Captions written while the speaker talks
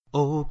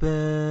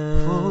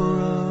open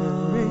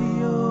for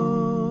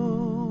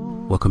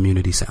radio. What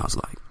community sounds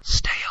like.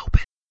 Stay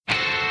open.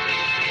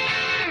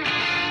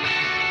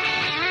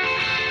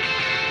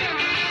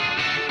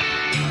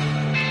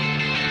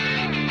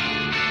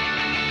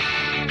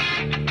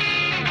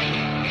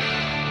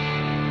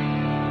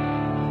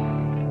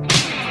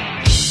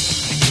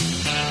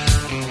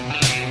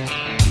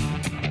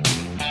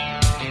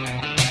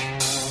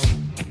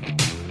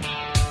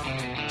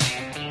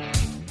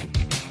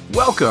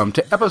 Welcome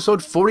to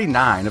episode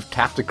 49 of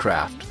Tap to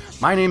Craft.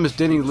 My name is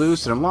Denny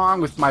Luce, and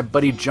along with my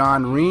buddy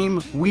John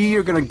Ream, we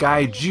are going to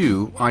guide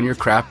you on your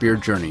craft beer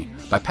journey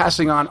by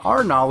passing on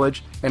our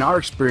knowledge and our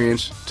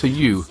experience to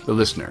you, the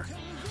listener.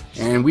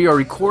 And we are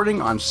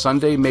recording on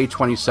Sunday, May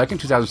 22nd,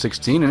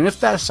 2016, and if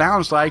that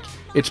sounds like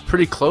it's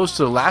pretty close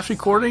to the last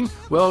recording,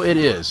 well, it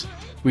is.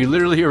 We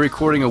literally are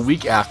recording a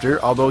week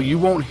after, although you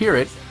won't hear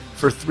it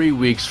for 3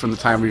 weeks from the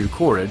time we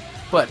recorded.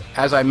 But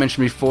as I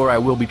mentioned before, I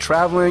will be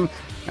traveling,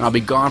 and I'll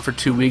be gone for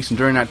 2 weeks, and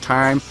during that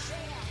time,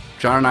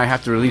 John and I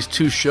have to release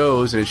 2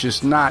 shows, and it's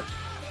just not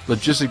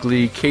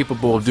logistically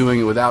capable of doing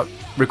it without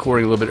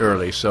recording a little bit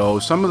early. So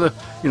some of the,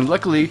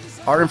 luckily,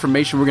 our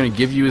information we're going to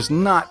give you is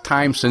not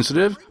time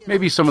sensitive.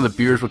 Maybe some of the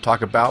beers we'll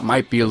talk about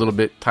might be a little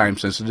bit time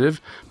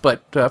sensitive,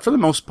 but for the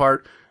most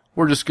part,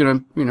 we're just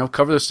going to,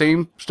 cover the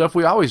same stuff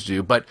we always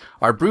do. But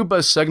our Brew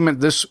Buzz segment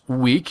this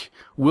week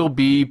will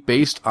be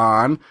based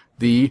on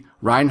the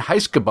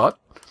Reinheitsgebot,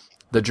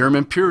 the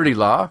German purity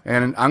law,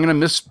 and I'm going to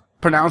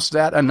mispronounce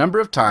that a number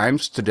of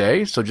times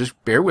today, so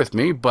just bear with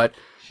me. But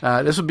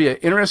this will be an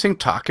interesting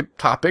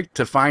topic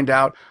to find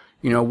out,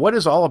 what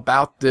is all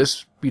about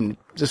this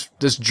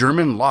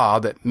German law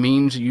that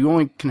means you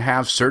only can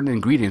have certain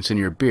ingredients in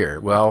your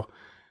beer. Well,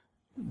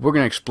 we're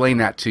going to explain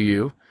that to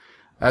you,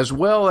 as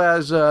well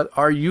as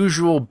our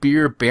usual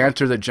beer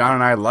banter that John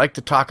and I like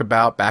to talk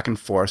about back and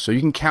forth, so you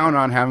can count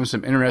on having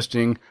some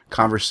interesting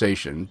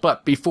conversation.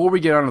 But before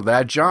we get on to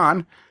that,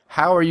 John,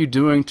 how are you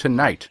doing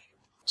tonight?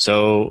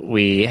 So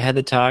we had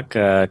the talk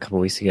a couple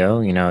weeks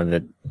ago,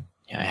 that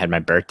I had my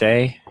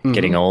birthday,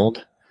 getting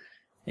old,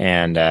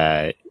 and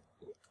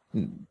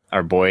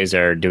our boys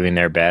are doing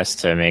their best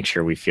to make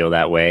sure we feel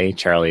that way.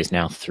 Charlie is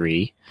now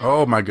 3.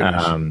 Oh, my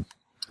goodness.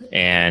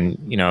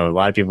 And, a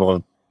lot of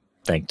people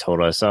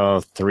told us,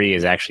 3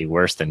 is actually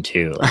worse than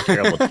 2. Like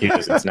terrible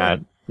 2s, it's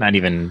not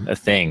even a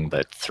thing,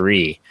 but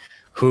 3,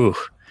 whew.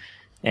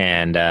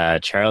 And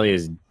Charlie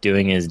is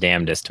doing his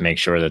damnedest to make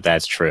sure that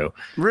that's true.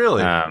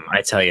 Really?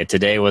 I tell you,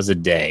 today was a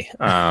day.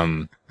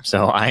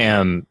 So I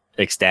am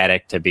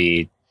ecstatic to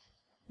be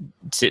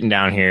sitting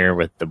down here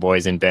with the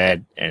boys in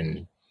bed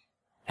and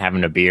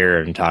having a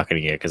beer and talking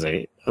to you because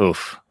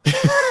oof.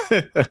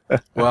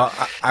 Well,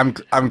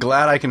 I'm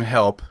glad I can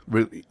help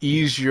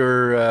ease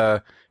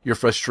your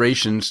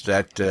frustrations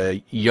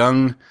that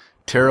young,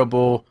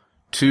 terrible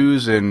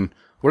 2s and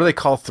what do they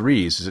call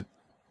 3s?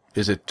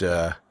 Is it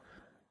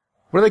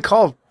what do they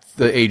call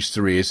the age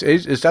 3? Is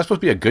that supposed to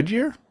be a good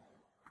year?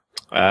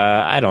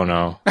 I don't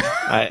know.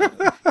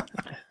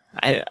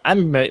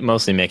 I'm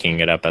mostly making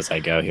it up as I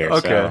go here.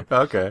 Okay.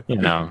 So, Okay.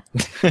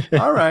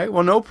 All right.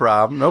 Well, no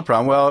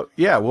problem. Well,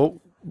 yeah,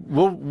 we'll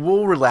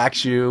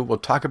relax you. We'll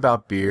talk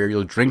about beer.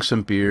 You'll drink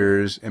some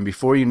beers, and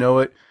before you know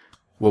it,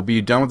 we'll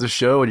be done with the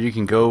show, and you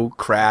can go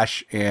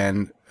crash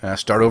and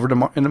start over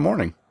in the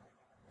morning.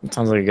 That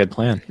sounds like a good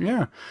plan.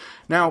 Yeah.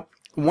 Now,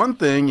 one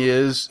thing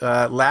is,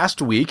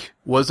 last week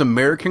was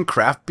American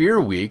Craft Beer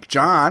Week.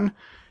 John,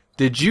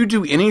 did you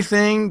do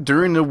anything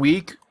during the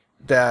week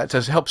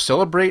to help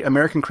celebrate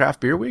American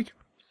Craft Beer Week?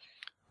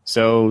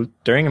 So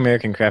during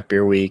American Craft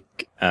Beer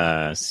Week,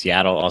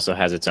 Seattle also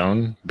has its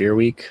own beer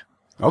week.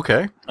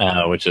 Okay.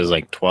 Which is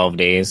like 12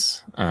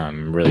 days,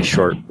 really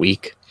short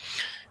week.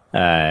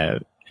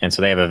 And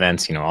so they have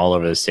events, all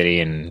over the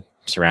city and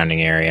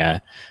surrounding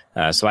area.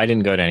 So I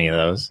didn't go to any of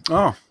those.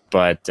 Oh.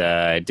 But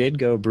I did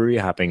go brewery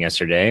hopping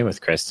yesterday with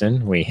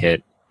Kristen. We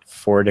hit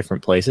 4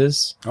 different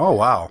places. Oh,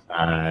 wow.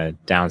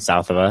 Down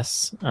south of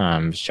us,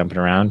 just jumping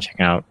around,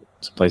 checking out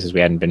some places we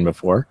hadn't been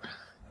before.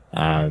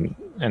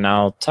 And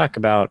I'll talk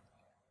about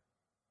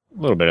a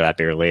little bit of that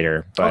beer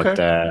later. But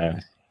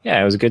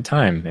yeah, it was a good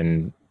time.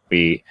 And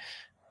we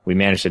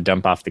managed to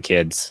dump off the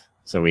kids.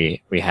 So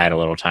we had a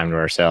little time to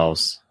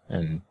ourselves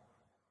and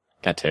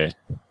got to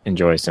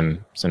enjoy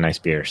some nice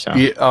beer. So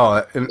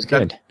yeah, and it's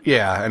good.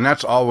 Yeah, and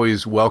that's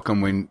always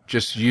welcome when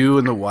just you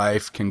and the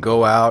wife can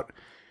go out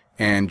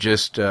and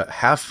just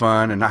have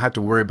fun and not have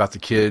to worry about the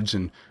kids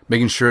and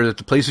making sure that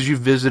the places you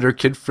visit are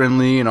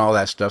kid-friendly and all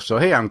that stuff. So,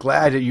 hey, I'm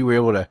glad that you were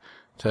able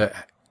to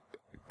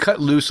cut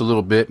loose a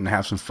little bit and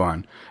have some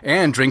fun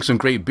and drink some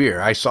great beer.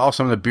 I saw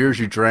some of the beers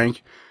you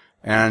drank,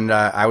 and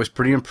I was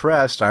pretty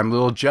impressed. I'm a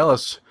little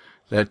jealous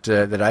that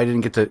I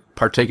didn't get to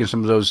partake in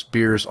some of those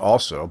beers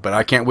also, but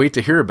I can't wait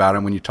to hear about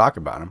them when you talk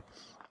about them.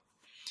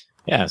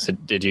 Yeah, so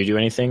did you do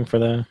anything for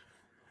the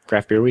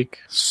Craft Beer Week?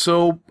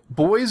 So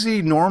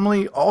Boise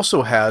normally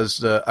also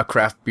has a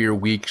Craft Beer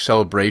Week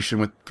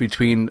celebration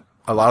between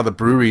a lot of the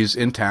breweries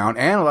in town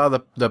and a lot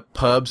of the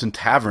pubs and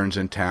taverns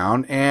in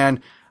town,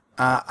 and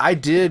I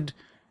did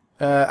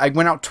I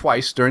went out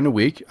twice during the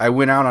week. I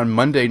went out on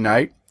Monday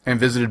night and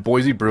visited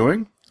Boise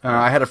Brewing.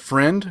 I had a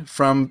friend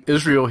from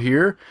Israel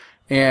here,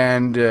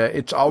 and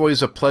it's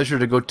always a pleasure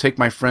to go take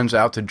my friends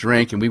out to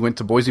drink. And we went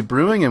to Boise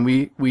Brewing, and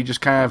we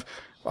just kind of,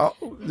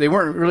 they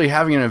weren't really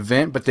having an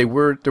event, but there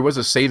was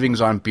a savings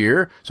on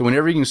beer. So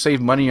whenever you can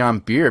save money on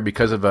beer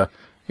because of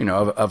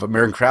of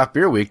American Craft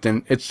Beer Week,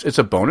 then it's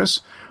a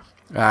bonus.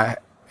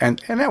 And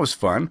that was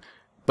fun.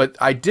 But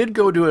I did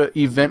go to an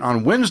event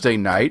on Wednesday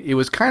night. It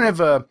was kind of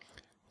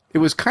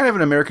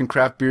an American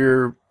Craft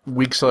Beer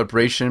Week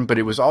celebration, but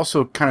it was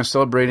also kind of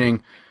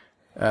celebrating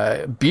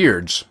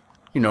beards,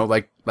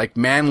 like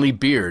manly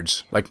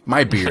beards, like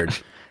my beard.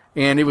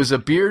 And it was a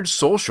beard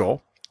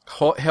social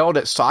held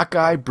at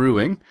Sockeye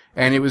Brewing,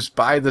 and it was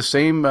by the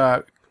same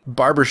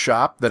barber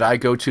shop that I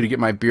go to get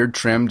my beard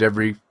trimmed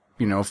every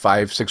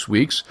 5-6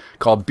 weeks,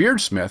 called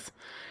Beardsmith.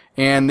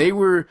 And they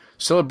were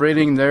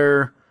celebrating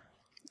their,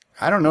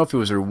 I don't know if it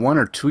was their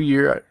 1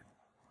 year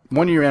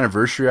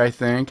anniversary, I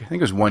think.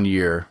 it was 1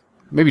 year,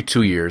 maybe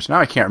 2 years. Now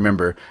I can't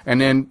remember. And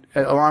then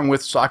along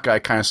with Sockeye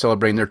kind of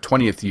celebrating their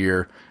 20th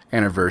year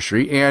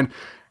anniversary. And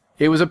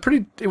it was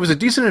a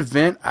decent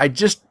event.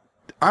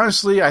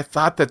 Honestly, I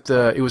thought that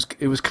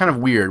it was kind of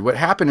weird. What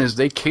happened is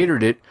they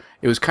catered it.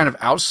 It was kind of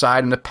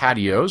outside in the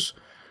patios,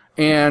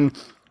 and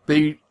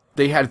they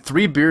had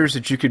 3 beers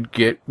that you could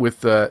get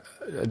with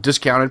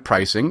discounted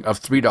pricing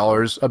of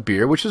 $3 a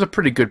beer, which is a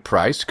pretty good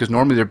price because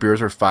normally their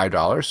beers are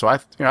 $5. So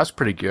that's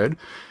pretty good.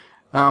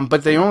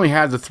 But they only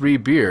had the 3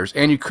 beers,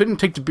 and you couldn't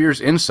take the beers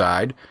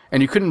inside,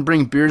 and you couldn't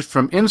bring beers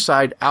from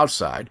inside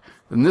outside.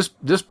 And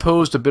this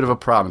posed a bit of a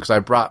problem because I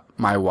brought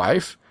my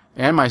wife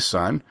and my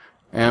son.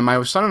 And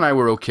my son and I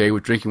were okay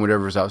with drinking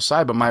whatever was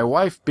outside, but my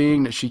wife,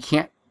 being that she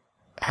can't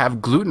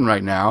have gluten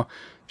right now,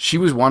 she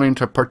was wanting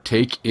to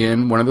partake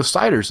in one of the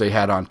ciders they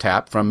had on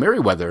tap from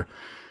Merriweather.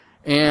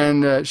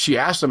 And she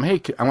asked them,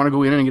 hey, I want to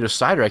go in and get a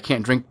cider. I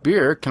can't drink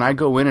beer. Can I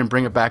go in and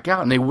bring it back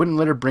out? And they wouldn't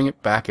let her bring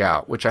it back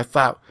out, which I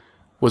thought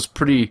was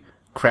pretty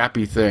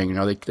crappy thing.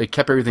 They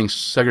kept everything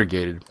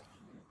segregated.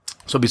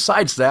 So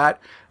besides that,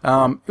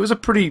 it was a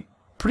pretty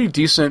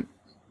decent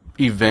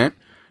event.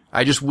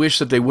 I just wish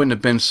that they wouldn't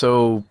have been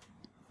so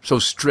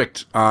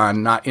strict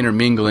on not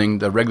intermingling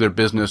the regular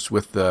business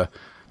with the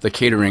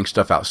catering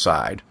stuff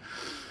outside.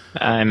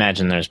 I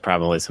imagine there's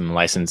probably some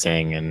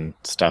licensing and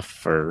stuff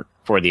for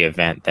the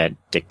event that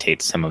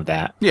dictates some of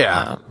that.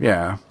 Yeah.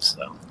 But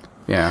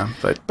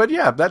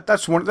yeah,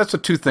 that's the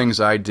 2 things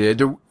I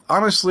did.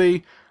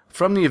 Honestly,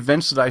 from the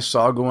events that I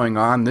saw going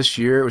on this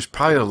year, it was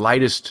probably the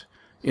lightest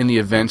in the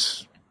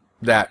events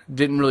that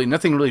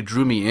nothing really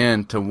drew me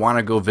in to want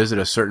to go visit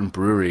a certain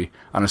brewery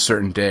on a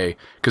certain day.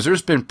 Because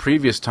there's been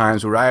previous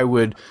times where I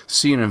would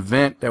see an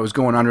event that was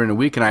going on during the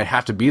week and I'd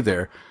have to be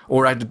there.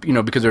 Or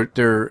because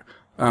they're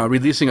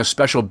releasing a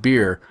special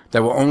beer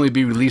that will only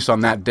be released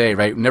on that day,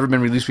 right? Never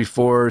been released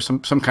before, some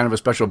kind of a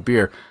special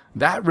beer.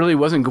 That really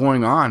wasn't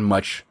going on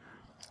much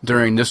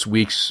during this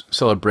week's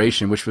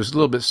celebration, which was a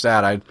little bit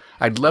sad.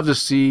 I'd love to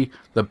see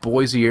the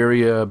Boise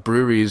area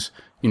breweries,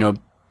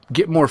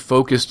 get more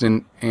focused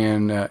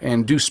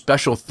and do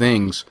special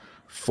things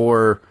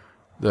for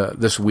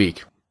this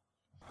week.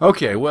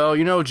 Okay,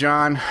 well,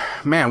 John,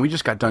 man, we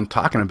just got done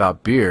talking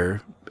about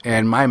beer,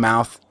 and my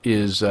mouth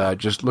is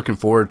just looking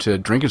forward to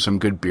drinking some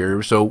good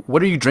beer. So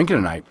what are you drinking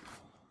tonight?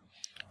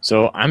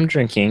 So I'm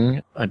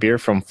drinking a beer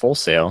from Full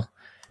Sail,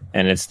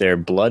 and it's their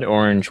Blood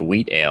Orange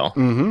Wheat Ale.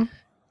 Mm-hmm.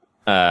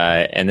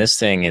 And this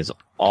thing is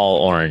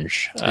all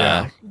orange.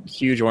 Yeah.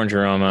 Huge orange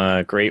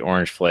aroma, great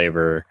orange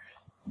flavor.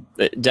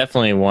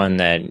 Definitely one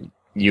that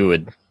you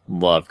would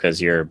love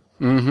because you're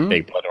a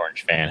big Blood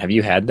Orange fan. Have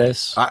you had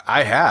this?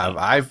 I have.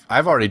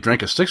 I've already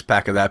drank a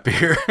 6-pack of that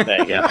beer. There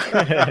you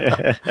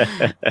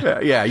go.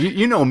 Yeah,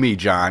 you know me,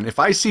 John. If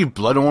I see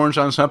Blood Orange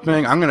on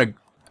something,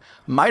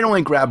 might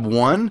only grab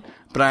one,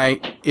 but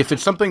if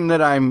it's something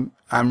that I'm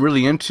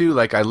really into,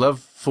 like I love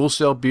Full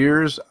Sail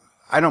beers,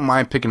 I don't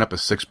mind picking up a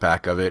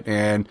 6-pack of it,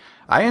 and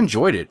I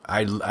enjoyed it.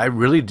 I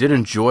really did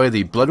enjoy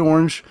the Blood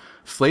Orange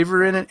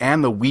flavor in it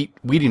and the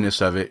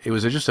wheatiness of it. It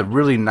was just a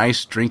really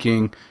nice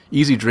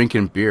easy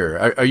drinking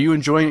beer. Are you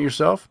enjoying it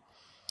yourself?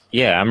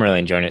 Yeah, I'm really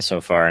enjoying it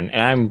so far, and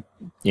I'm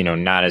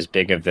not as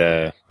big of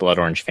the Blood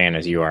Orange fan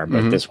as you are,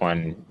 but this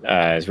one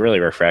is really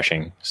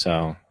refreshing.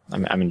 So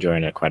I'm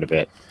enjoying it quite a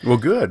bit. Well,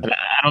 good. And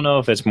I don't know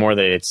if it's more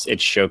that it's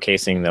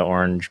showcasing the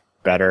orange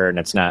better, and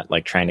it's not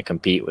like trying to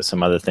compete with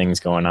some other things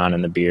going on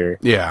in the beer.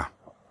 Yeah.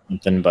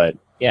 But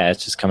yeah,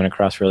 it's just coming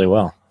across really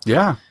well.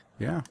 Yeah.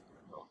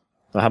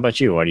 So how about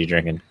you? What are you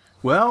drinking?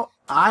 Well,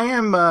 I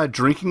am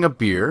drinking a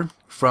beer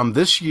from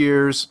this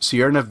year's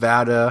Sierra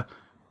Nevada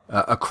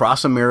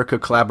Across America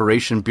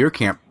collaboration, beer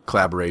camp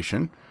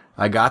collaboration.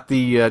 I got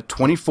the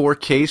 24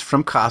 case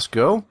from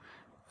Costco,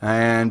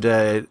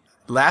 and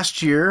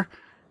last year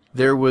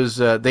there was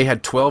they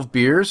had 12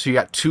 beers, so you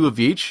got 2 of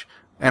each.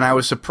 And I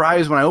was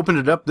surprised when I opened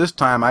it up this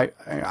time. I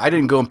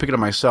didn't go and pick it up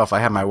myself. I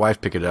had my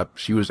wife pick it up.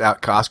 She was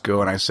at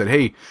Costco, and I said,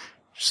 hey,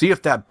 see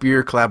if that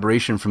beer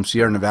collaboration from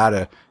Sierra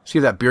Nevada, see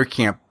if that beer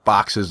camp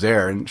box is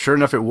there. And sure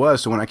enough, it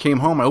was. So when I came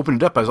home, I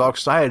opened it up. I was all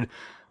excited.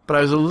 but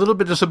I was a little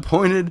bit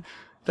disappointed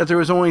that there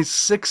was only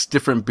 6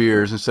 different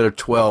beers instead of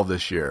 12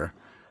 this year.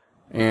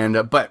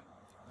 And but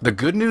the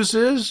good news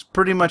is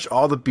pretty much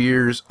all the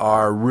beers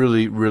are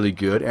really, really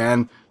good.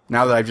 And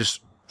now that I've just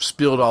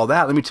spilled all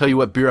that, let me tell you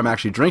what beer I'm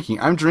actually drinking.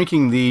 I'm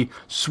drinking the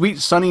Sweet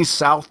Sunny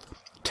South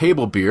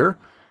Table Beer.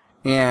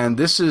 And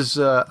this is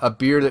a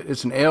beer that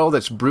it's an ale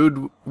that's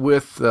brewed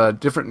with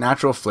different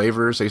natural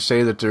flavors. They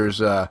say that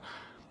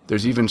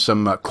there's even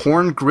some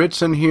corn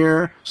grits in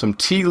here, some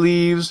tea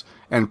leaves,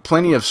 and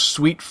plenty of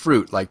sweet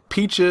fruit like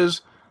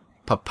peaches,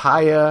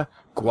 papaya,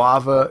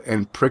 guava,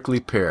 and prickly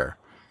pear.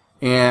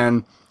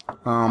 And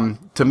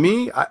to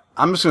me,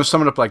 I'm just going to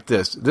sum it up like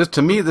this.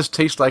 To me, this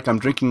tastes like I'm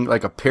drinking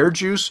like a pear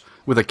juice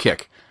with a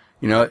kick.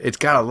 You know, it's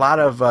got a lot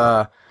of,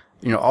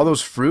 all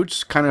those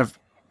fruits kind of,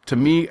 to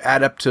me,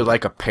 add up to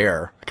like a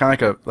pear,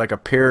 kind of like a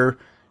pear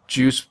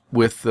juice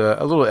with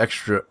a little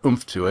extra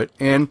oomph to it.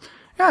 And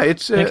yeah, I can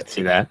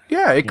see that.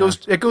 Yeah, it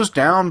goes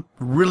down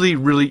really,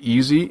 really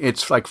easy.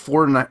 It's like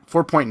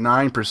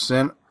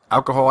 4.9%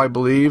 alcohol, I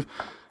believe.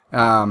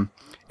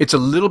 It's a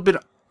little bit.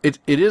 It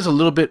is a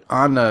little bit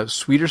on the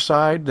sweeter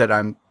side. That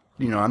I'm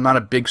not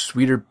a big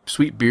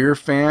sweet beer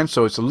fan,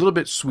 so it's a little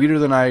bit sweeter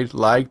than I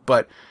like.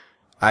 But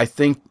I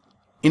think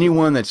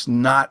anyone that's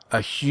not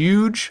a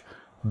huge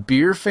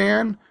beer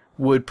fan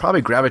would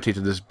probably gravitate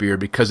to this beer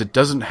because it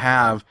doesn't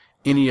have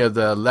any of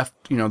the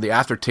the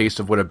aftertaste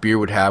of what a beer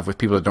would have with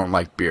people that don't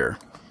like beer.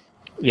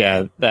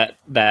 Yeah, that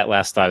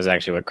last thought is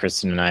actually what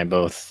Kristen and I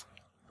both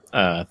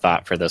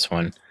thought for this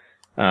one.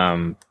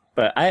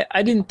 But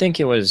I didn't think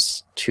it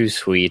was too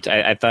sweet.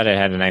 I thought it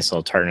had a nice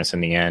little tartness in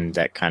the end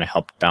that kind of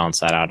helped balance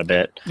that out a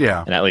bit.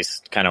 Yeah. And at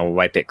least kind of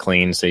wipe it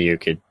clean so you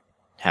could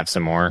have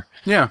some more.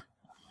 Yeah.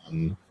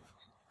 I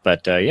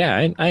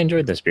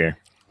enjoyed this beer.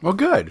 Well,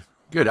 good.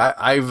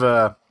 I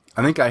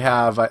think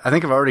I've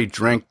already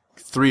drank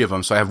 3 of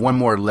them, so I have one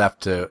more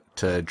left to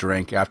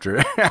drink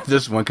after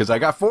this one because I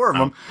got 4 of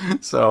them.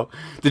 So,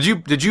 did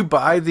you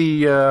buy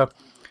the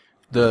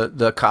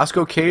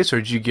Costco case or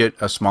did you get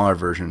a smaller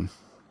version?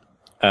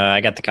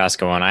 I got the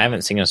Costco one. I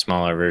haven't seen a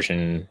smaller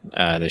version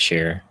this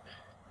year.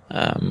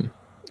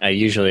 I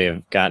usually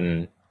have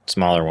gotten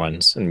smaller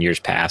ones in years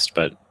past,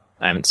 but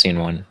I haven't seen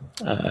one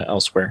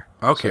elsewhere.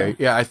 Okay, so.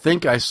 Yeah, I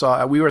think I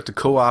saw. We were at the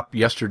co-op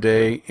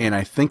yesterday, and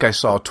I think I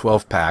saw a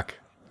 12-pack.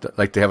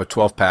 Like they have a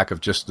 12-pack of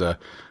just the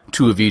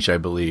 2 of each, I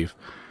believe.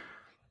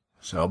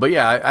 So, but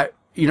yeah, I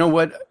you know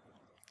what?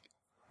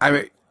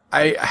 I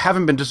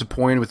haven't been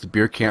disappointed with the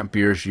beer camp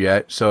beers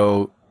yet.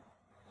 So,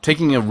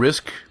 taking a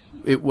risk,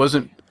 it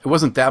wasn't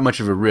that much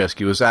of a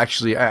risk. It was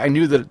actually, I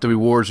knew that the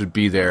rewards would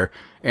be there.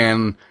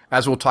 And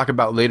as we'll talk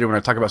about later when I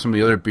talk about some of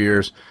the other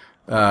beers,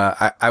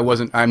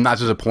 I'm not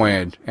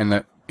disappointed.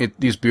 And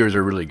these beers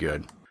are really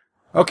good.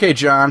 Okay,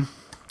 John.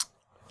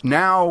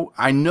 Now,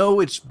 I know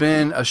it's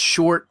been a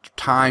short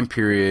time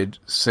period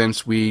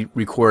since we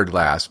recorded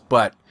last,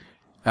 but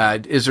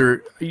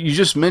you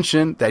just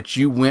mentioned that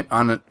you went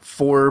on a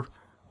 4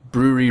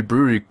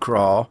 brewery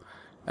crawl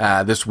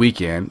this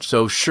weekend,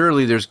 so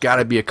surely there's got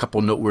to be a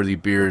couple noteworthy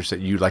beers that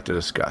you'd like to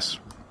discuss.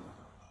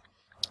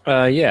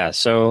 Yeah,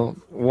 so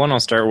one I'll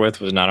start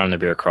with was not on the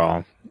beer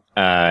crawl,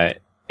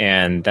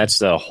 and that's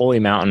the Holy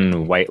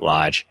Mountain White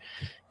Lodge.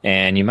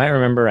 And you might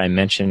remember I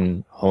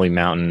mentioned Holy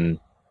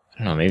Mountain, I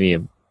don't know,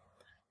 maybe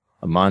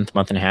a month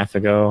and a half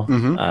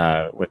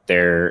ago, with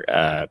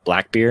their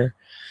black beer.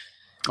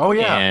 Oh,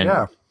 yeah,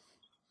 and,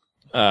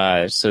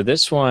 yeah. So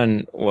this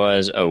one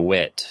was a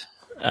wit.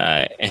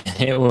 And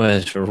it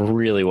was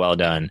really well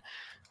done,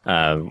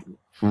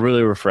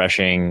 really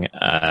refreshing,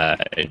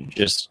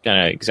 just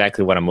kind of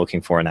exactly what I'm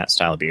looking for in that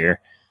style of beer.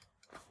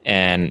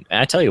 And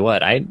I tell you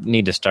what, I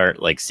need to start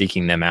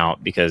seeking them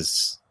out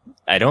because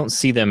I don't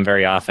see them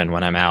very often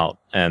when I'm out.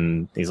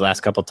 And these last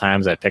couple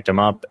times I picked them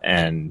up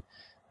and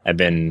I've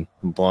been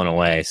blown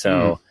away.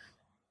 So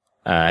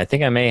I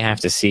think I may have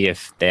to see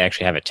if they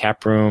actually have a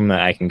tap room that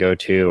I can go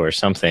to or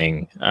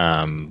something.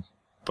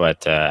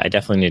 But I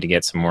definitely need to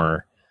get some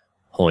more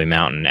Holy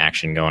Mountain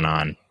action going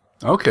on.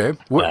 Okay.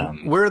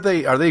 Where are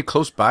they? Are they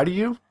close by to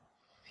you?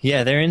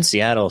 Yeah, they're in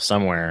Seattle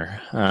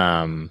somewhere.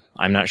 I'm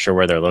not sure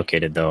where they're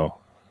located though.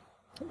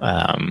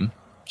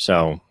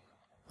 So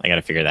I got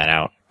to figure that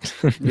out.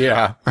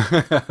 Yeah.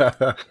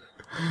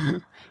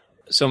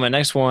 So my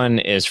next one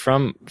is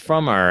from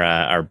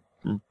our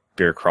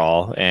beer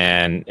crawl,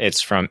 and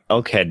it's from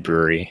Elkhead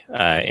Brewery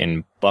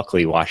in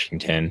Buckley,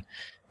 Washington,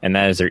 and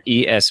that is their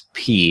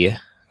ESP,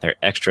 their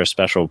extra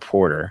special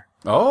porter.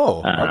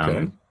 Oh,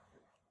 okay.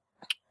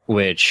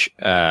 Which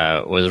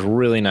was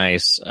really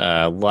nice.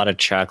 A lot of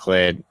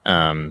chocolate,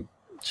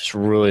 just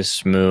really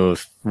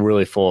smooth,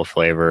 really full of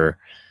flavor,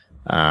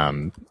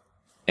 and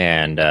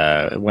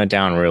it went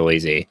down real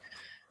easy.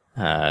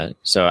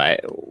 So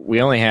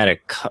we only had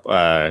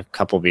a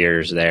couple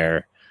beers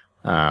there.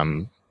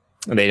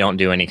 They don't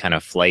do any kind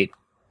of flight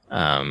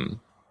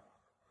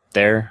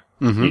there.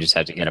 You just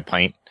had to get a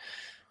pint.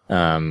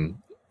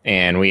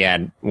 And we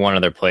had one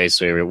other place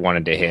we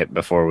wanted to hit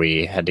before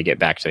we had to get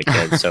back to the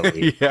kids. So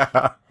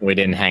we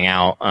didn't hang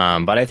out.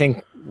 But I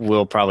think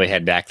we'll probably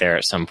head back there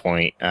at some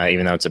point,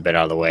 even though it's a bit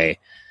out of the way,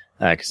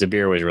 because the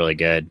beer was really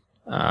good.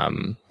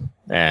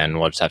 And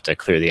we'll just have to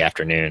clear the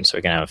afternoon so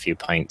we can have a few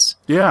pints.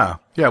 Yeah.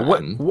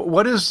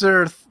 What is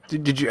their?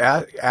 Did you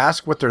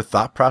ask what their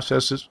thought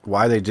process is?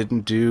 Why they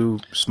didn't do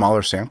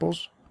smaller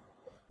samples?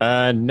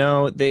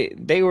 No,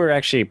 they were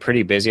actually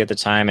pretty busy at the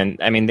time, and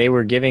I mean they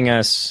were giving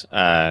us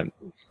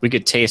we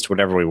could taste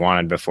whatever we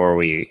wanted before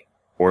we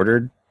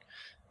ordered.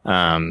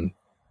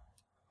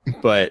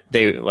 But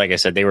they, like I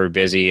said, they were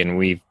busy,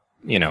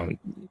 and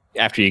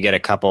after you get a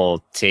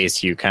couple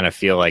tastes, you kind of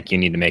feel like you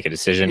need to make a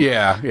decision.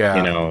 Yeah.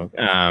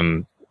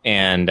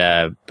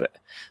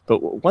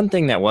 But one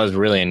thing that was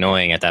really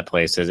annoying at that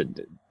place is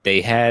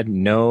they had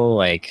no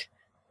like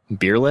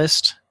beer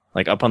list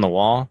like up on the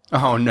wall.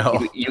 Oh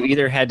no! You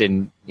either had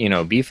to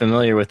be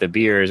familiar with the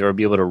beers or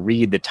be able to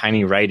read the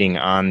tiny writing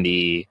on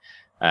the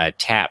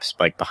taps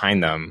like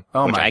behind them,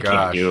 which I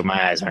can't do.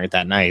 My eyes aren't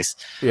that nice.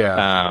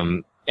 Yeah.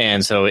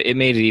 And so it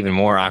made it even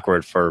more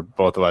awkward for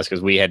both of us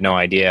because we had no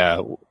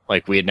idea.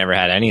 Like we had never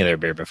had any of their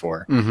beer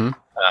before. Mm-hmm.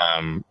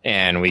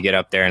 And we get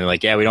up there and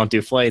like, yeah, we don't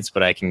do flights,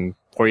 but I can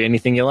pour you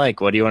anything you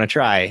like. What do you want to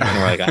try? And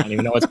we're like, I don't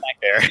even know what's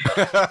back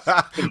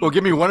there. Well,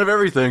 give me one of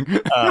everything.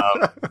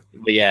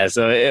 But yeah,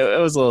 so it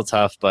was a little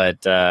tough,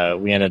 but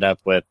we ended up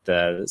with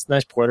this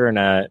nice porter and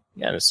a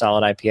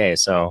solid IPA.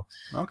 So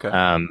okay.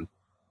 I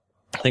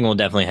think we'll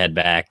definitely head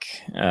back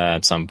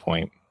at some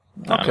point.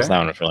 Okay. So that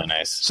one was really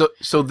nice.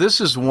 So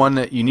this is one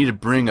that you need to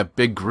bring a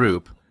big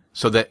group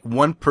so that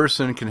one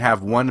person can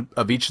have one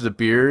of each of the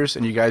beers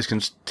and you guys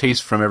can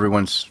taste from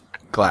everyone's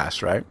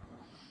glass, right?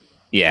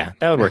 Yeah,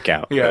 that would work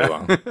out Yeah.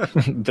 really well.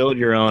 Build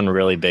your own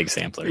really big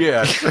sampler.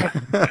 Yeah.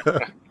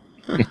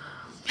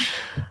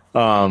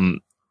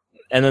 And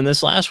then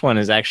this last one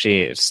is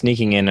actually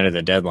sneaking in under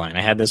the deadline.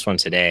 I had this one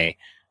today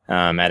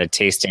at a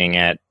tasting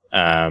at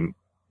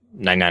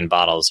 99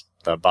 Bottles,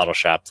 the bottle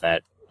shop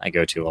that I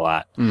go to a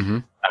lot. Mm-hmm.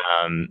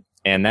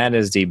 And that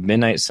is the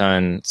Midnight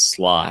Sun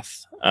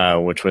Sloth,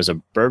 which was a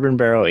bourbon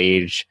barrel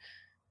aged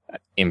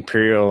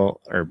Imperial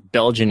or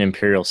Belgian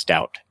Imperial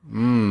Stout.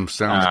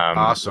 Sounds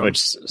awesome. Which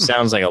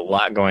sounds like a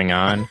lot going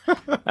on.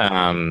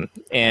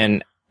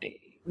 And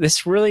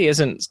this really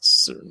isn't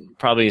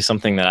probably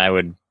something that I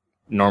would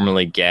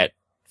normally get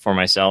for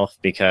myself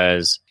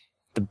because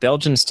the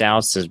Belgian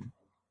stouts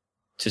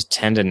just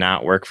tend to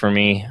not work for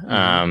me.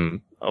 Mm-hmm.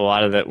 A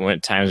lot of the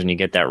times when you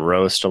get that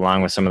roast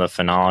along with some of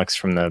the phenolics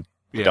from the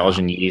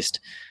Belgian yeast,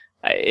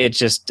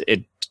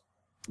 it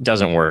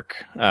doesn't work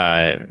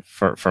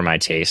for my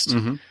taste.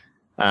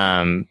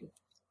 Mm-hmm.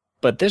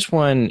 But this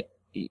one,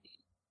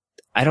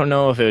 I don't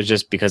know if it was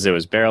just because it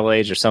was barrel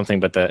aged or something,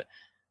 but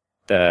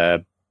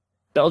the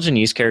Belgian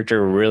yeast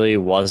character really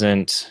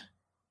wasn't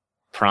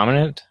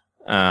prominent.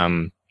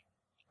 And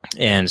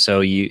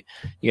so you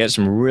got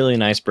some really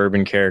nice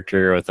bourbon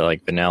character with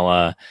like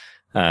vanilla,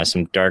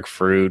 some dark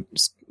fruit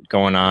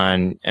going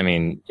on. I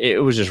mean, it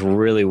was just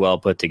really well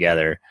put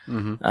together.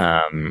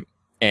 Mm-hmm.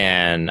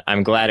 And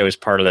I'm glad it was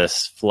part of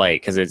this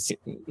flight because it's,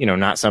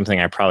 not something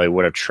I probably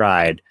would have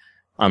tried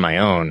on my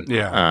own.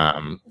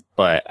 Yeah.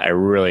 But I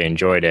really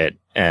enjoyed it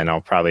and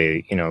I'll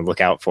probably,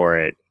 look out for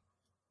it,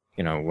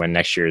 when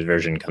next year's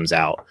version comes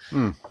out,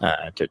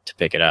 to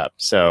pick it up.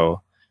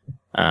 So,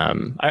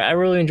 I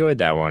really enjoyed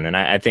that one. And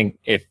I think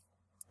if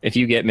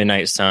you get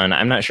Midnight Sun,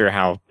 I'm not sure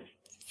how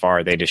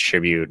far they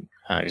distribute,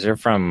 because they're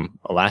from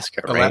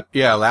Alaska, right?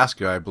 Yeah,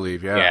 Alaska, I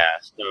believe. Yeah. Yeah.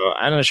 So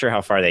I'm not sure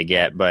how far they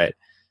get, but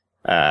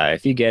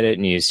if you get it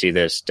and you see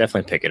this,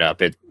 definitely pick it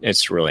up.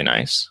 It's really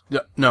nice.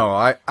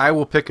 No, I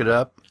will pick it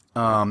up.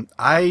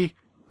 I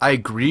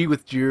agree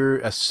with your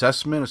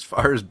assessment as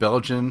far as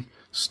Belgian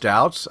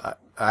stouts.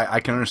 I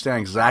can understand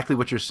exactly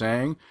what you're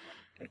saying.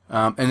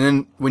 And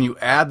then when you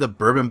add the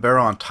bourbon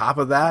barrel on top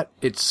of that,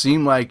 it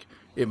seemed like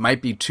it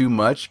might be too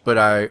much, but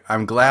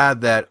I'm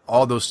glad that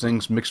all those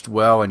things mixed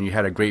well and you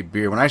had a great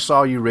beer. When I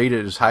saw you rate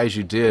it as high as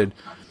you did,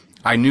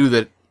 I knew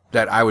that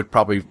I would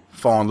probably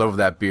fall in love with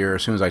that beer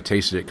as soon as I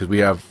tasted it because we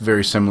have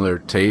very similar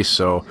tastes.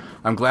 So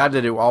I'm glad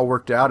that it all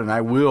worked out, and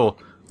I will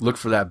look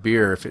for that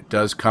beer if it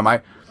does come.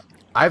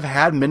 I've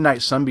had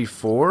Midnight Sun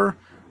before,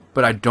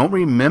 but I don't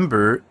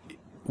remember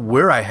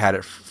where I had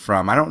it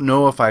from. I don't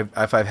know if I've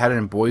had it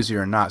in Boise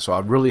or not, so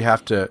I'll really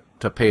have to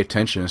pay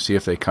attention and see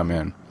if they come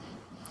in.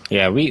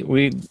 Yeah,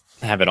 we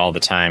have it all the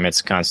time.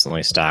 It's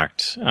constantly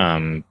stocked,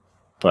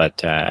 but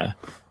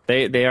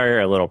they are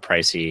a little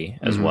pricey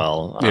as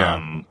well.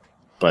 Yeah.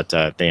 But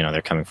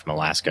they're coming from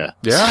Alaska.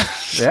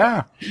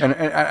 Yeah. And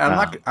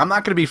I'm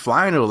not going to be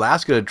flying to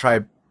Alaska to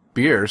try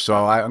beer,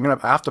 so I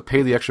have to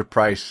pay the extra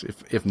price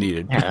if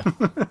needed. Yeah.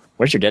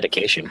 Where's your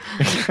dedication?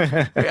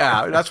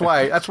 Yeah, that's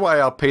why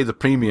I'll pay the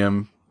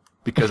premium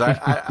because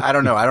I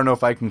don't know. I don't know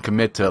if I can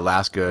commit to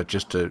Alaska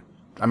just to.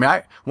 I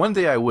mean, one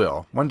day I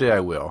will.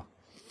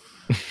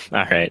 All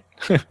right.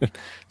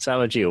 So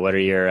how about you? What are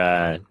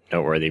your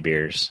noteworthy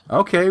beers?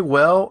 Okay,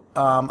 well,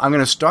 I'm going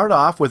to start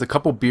off with a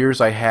couple beers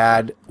I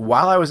had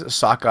while I was at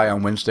Sockeye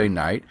on Wednesday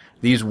night.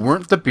 These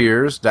weren't the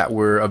beers that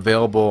were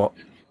available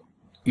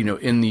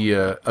in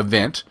the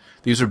event.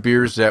 These are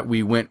beers that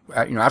we went,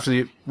 after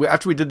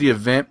we did the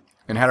event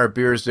and had our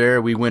beers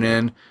there, we went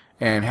in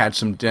and had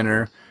some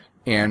dinner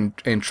and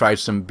tried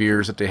some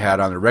beers that they had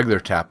on the regular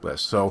tap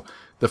list. So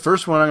the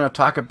first one I'm going to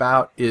talk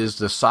about is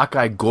the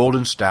Sockeye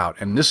Golden Stout.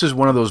 And this is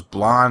one of those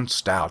blonde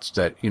stouts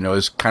that,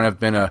 has kind of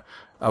been a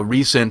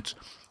recent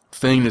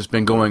thing that's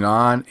been going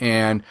on.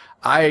 And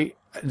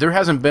there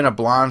hasn't been a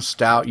blonde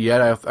stout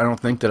yet. I don't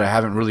think that I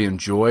haven't really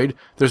enjoyed.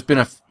 There's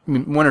been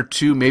one or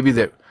two maybe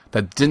that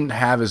didn't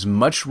have as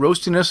much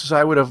roastiness as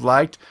I would have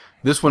liked.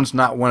 This one's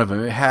not one of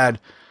them. It had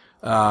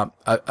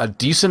a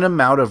decent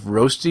amount of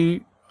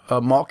roasty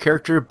malt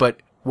character,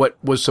 but what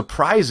was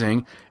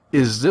surprising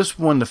is this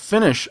one, the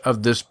finish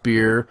of this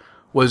beer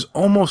was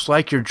almost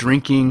like you're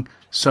drinking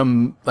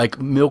some like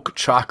milk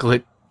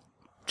chocolate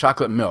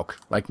milk,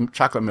 like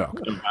chocolate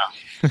milk.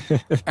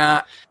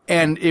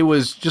 And it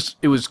was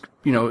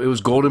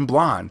golden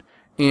blonde.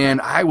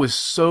 And I was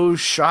so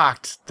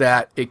shocked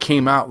that it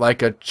came out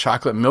like a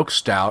chocolate milk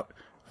stout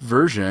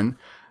version.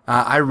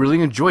 I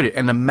really enjoyed it.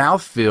 And the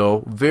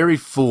mouthfeel,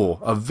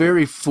 a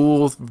very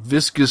full,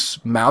 viscous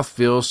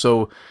mouthfeel.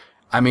 So,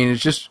 I mean,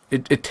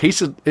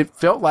 it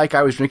felt like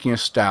I was drinking a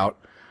stout,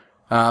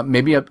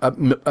 maybe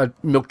a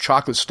milk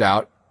chocolate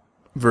stout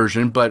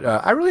version, but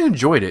I really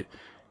enjoyed it.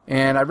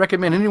 And I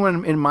recommend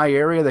anyone in my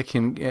area that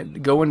can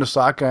go into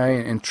Sockeye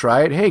and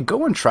try it. Hey,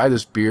 go and try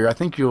this beer. I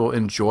think you'll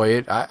enjoy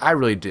it. I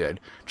really did.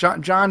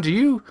 John, have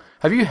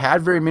you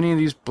had very many of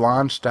these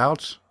blonde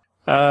stouts?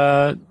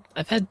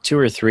 I've had 2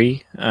 or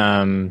 3.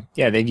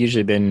 They've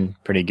usually been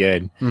pretty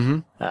good. Mm-hmm.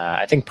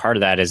 I think part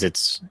of that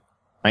is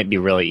might be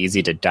really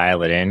easy to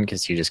dial it in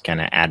because you just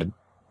kind of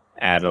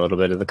add a little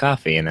bit of the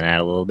coffee and then add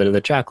a little bit of the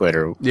chocolate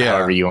or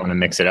however you want to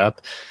mix it up.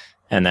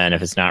 And then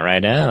if it's not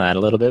right, add a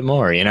little bit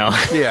more,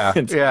 Yeah,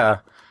 yeah.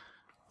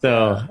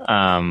 So,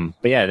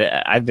 but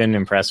yeah, I've been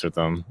impressed with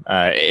them.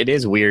 It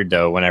is weird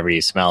though whenever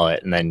you smell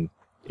it, and then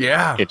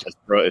it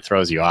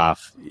throws you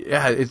off.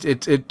 Yeah,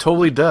 it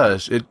totally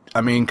does.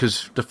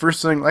 Because the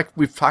first thing, like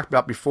we've talked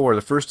about before, the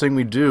first thing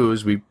we do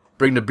is we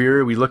bring the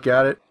beer, we look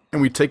at it,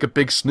 and we take a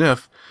big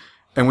sniff.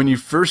 And when you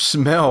first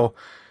smell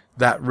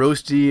that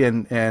roasty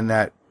and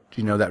that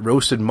that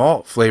roasted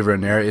malt flavor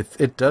in there,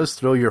 it does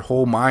throw your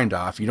whole mind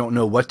off. You don't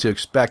know what to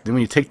expect. And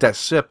when you take that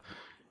sip,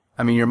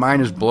 your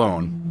mind is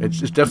blown. It's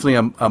definitely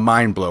a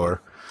mind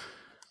blower.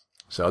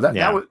 So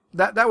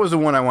that was the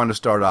one I wanted to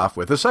start off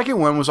with. The second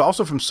one was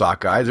also from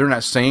Sockeye. During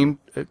that same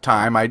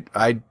time,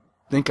 I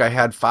think I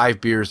had 5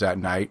 beers that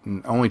night,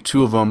 and only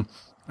 2 of them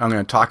I'm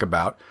going to talk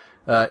about.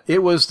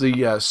 It was the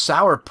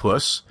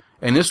Sourpuss,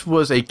 and this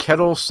was a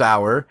kettle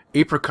sour,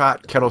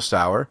 apricot kettle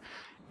sour.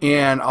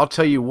 And I'll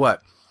tell you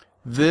what,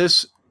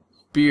 this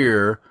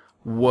beer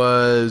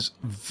was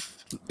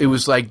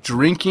like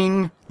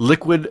drinking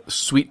liquid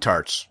sweet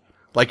tarts,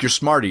 like your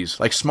Smarties,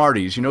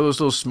 those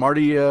little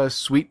Smartie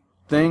sweet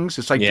things.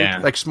 It's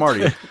like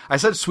Smartie. I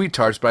said sweet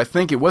tarts, but I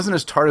think it wasn't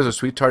as tart as a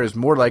sweet tart. It's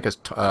more like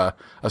a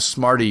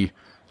Smartie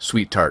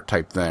sweet tart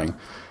type thing.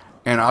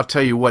 And I'll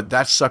tell you what,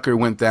 that sucker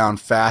went down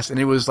fast, and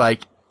it was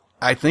like,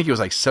 I think it was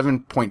like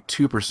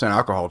 7.2%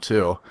 alcohol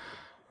too.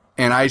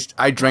 And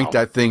I drank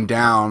that thing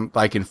down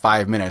like in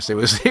 5 minutes. It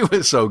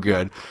was so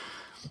good.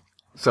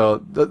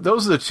 So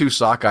those are the 2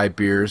 Sockeye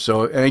beers.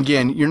 So, and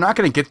again, you're not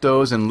going to get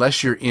those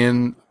unless you're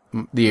in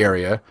the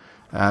area.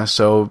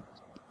 So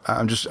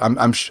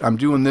I'm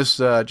doing this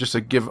just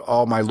to give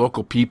all my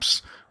local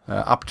peeps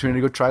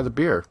opportunity to go try the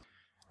beer.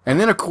 And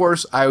then, of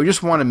course, I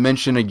just want to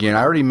mention again,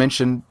 I already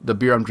mentioned the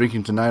beer I'm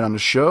drinking tonight on the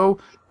show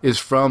is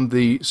from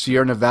the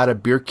Sierra Nevada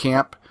Beer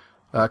Camp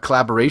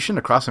collaboration,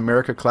 Across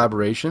America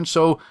collaboration.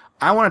 So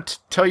I want to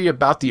tell you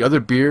about the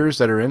other beers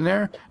that are in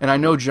there. And I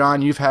know,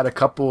 John, you've had a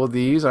couple of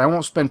these, and I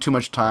won't spend too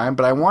much time,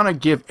 but I want to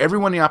give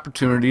everyone the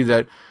opportunity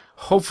that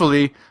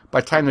hopefully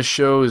by the time the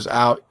show is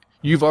out,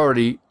 you've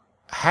already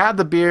had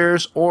the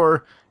beers,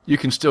 or you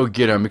can still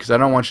get them, because I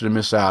don't want you to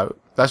miss out.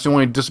 That's the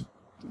only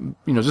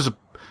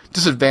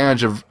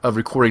disadvantage of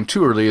recording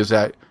too early, is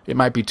that it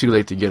might be too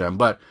late to get them.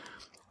 But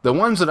the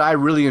ones that I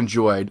really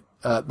enjoyed,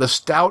 the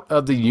Stout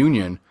of the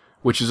Union,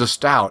 which is a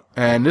stout,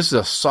 and this is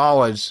a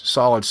solid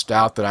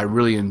stout that I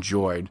really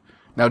enjoyed.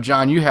 Now,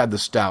 John, you had the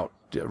stout,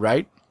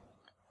 right?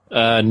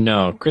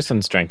 No,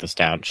 Kristen's drank the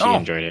stout. She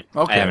enjoyed it.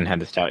 Okay. I haven't had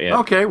the stout yet.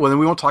 Okay, well, then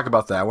we won't talk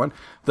about that one.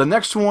 The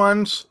next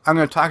ones I'm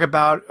going to talk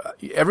about,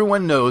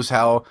 everyone knows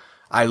how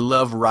I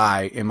love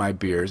rye in my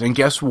beers. And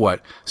guess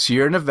what?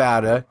 Sierra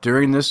Nevada,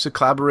 during this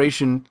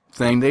collaboration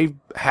thing, they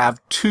have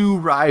 2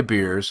 rye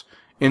beers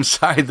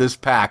inside this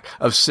pack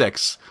of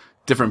 6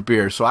 different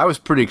beers. So I was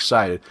pretty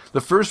excited.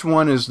 The first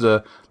one is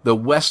the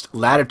West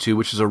Latitude,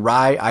 which is a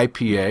rye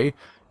IPA.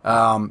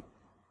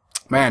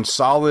 Man,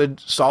 solid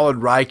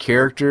rye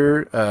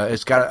character.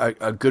 It's got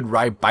a good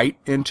rye bite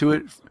into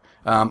it.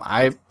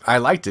 I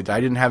liked it. I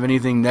didn't have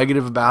anything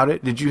negative about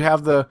it. Did you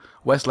have the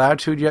West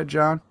Latitude yet,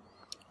 John?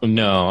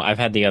 No, I've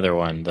had the other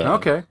one.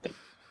 The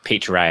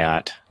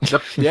Patriot. The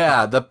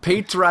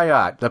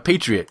Patriot. The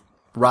Patriot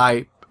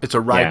rye. It's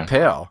a rye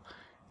pale.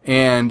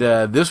 And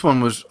this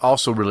one was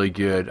also really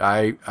good.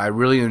 I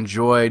really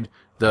enjoyed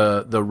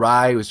The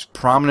rye was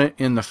prominent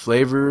in the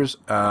flavors.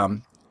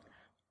 And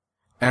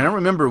I don't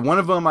remember one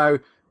of them. I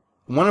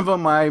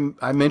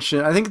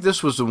mentioned. I think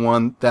this was the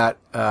one that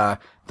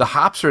the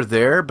hops are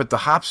there, but the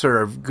hops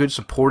are a good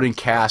supporting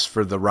cast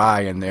for the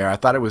rye in there. I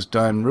thought it was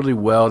done really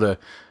well to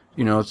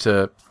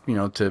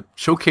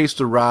showcase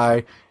the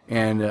rye,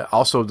 and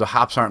also the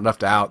hops aren't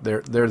left out.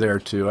 They're there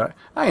too.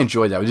 I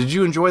enjoyed that. Did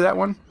you enjoy that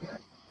one?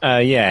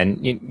 Yeah,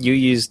 and you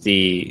used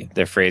the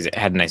phrase "it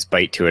had a nice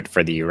bite to it"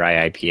 for the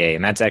rye IPA,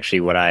 and that's actually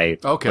what I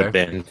put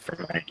in for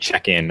my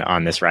check-in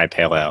on this rye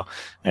pale ale.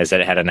 I said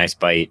it had a nice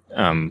bite,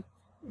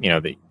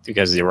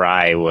 because the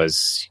rye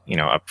was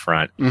up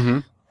front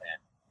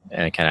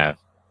and it kind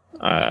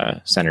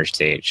of center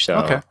stage.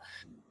 So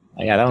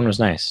yeah, that one was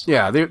nice.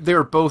 Yeah, they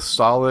were both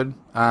solid.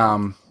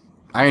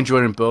 I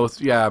enjoyed them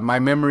both. Yeah, my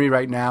memory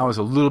right now is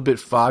a little bit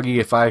foggy.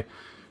 If I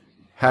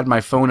had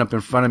my phone up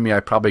in front of me, I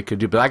probably could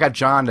do. But I got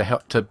John to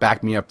help to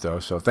back me up, though.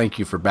 So thank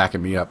you for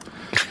backing me up.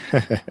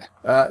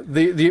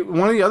 The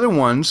one of the other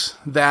ones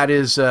that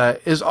is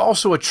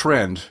also a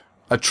trend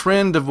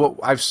of what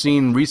I've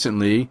seen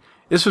recently.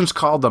 This one's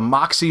called the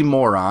Moxie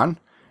Moron,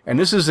 and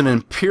this is an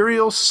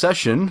Imperial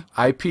Session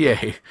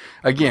IPA.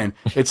 Again,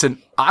 it's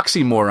an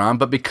oxymoron,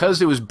 but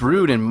because it was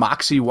brewed in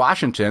Moxie,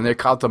 Washington, they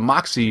call it the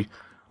Moxie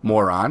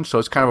Moron. So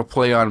it's kind of a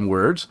play on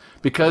words,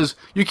 because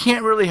you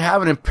can't really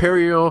have an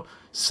Imperial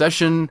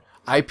Session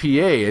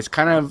IPA. It's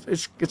kind of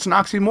it's an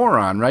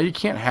oxymoron, right? You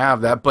can't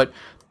have that, but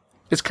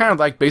it's kind of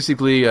like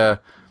basically a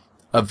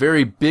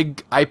very big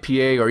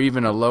IPA or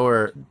even a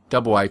lower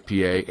double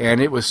IPA, and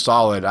it was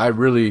solid. I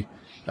really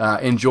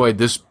enjoyed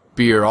this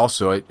beer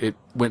also. It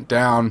went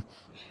down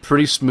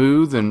pretty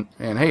smooth, and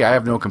hey, I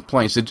have no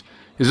complaints. Is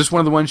this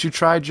one of the ones you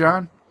tried,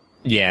 John?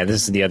 Yeah,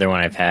 this is the other one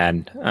I've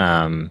had.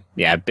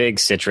 Big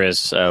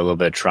citrus, a little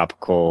bit of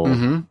tropical,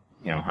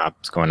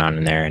 hops going on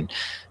in there, and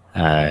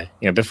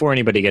before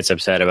anybody gets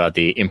upset about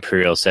the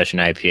Imperial Session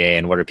IPA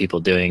and what are people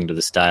doing to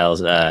the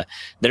styles,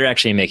 they're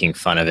actually making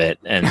fun of it,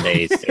 and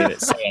they say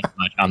as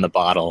much on the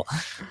bottle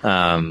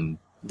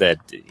that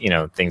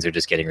things are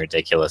just getting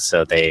ridiculous.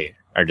 So they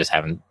are just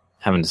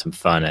having some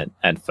fun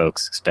at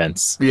folks'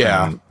 expense.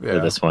 For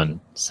this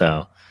one.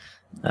 So,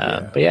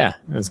 but yeah,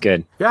 it was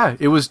good. Yeah,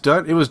 it was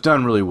done. It was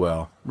done really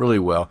well, really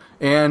well.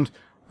 And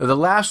the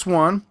last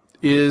one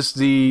is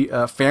the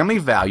Family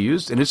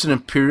Values, and it's an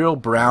Imperial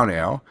Brown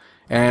Ale.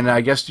 And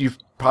I guess you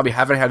probably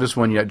haven't had this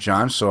one yet,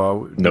 John,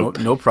 so nope.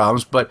 no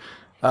problems. But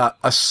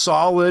a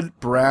solid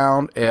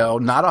brown ale,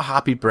 not a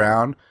hoppy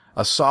brown,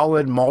 a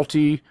solid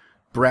malty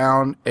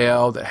brown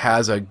ale that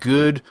has a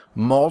good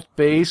malt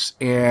base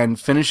and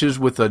finishes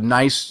with a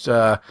nice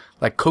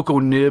like cocoa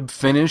nib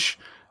finish.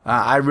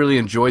 I really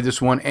enjoyed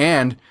this one,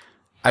 and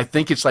I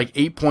think it's like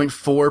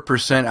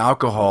 8.4%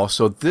 alcohol.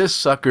 So this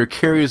sucker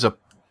carries a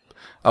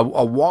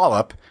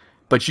wallop,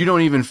 but you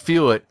don't even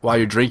feel it while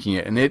you're drinking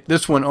it. And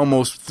this one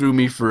almost threw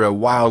me for a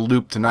wild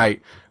loop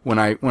tonight when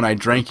I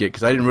drank it,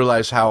 because I didn't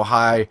realize how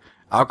high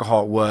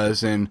alcohol it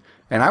was, and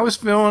I was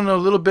feeling a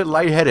little bit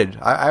lightheaded.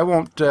 I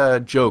won't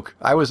joke.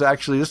 I was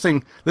actually this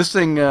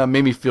thing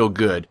made me feel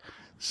good.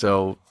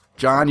 So,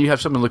 John, you have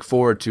something to look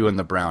forward to in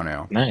the brown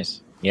ale.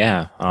 Nice.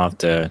 Yeah, I'll have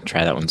to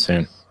try that one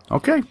soon.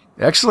 Okay,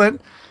 excellent.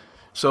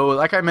 So,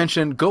 like I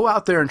mentioned, go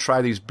out there and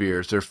try these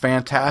beers. They're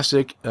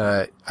fantastic.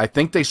 I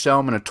think they sell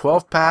them in a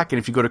 12-pack, and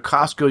if you go to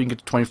Costco, you can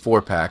get the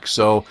 24-pack.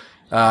 So,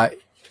 I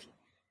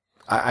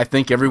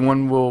think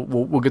everyone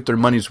will get their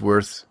money's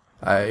worth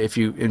if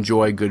you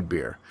enjoy good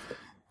beer.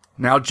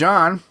 Now,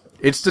 John,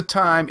 it's the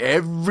time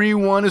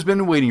everyone has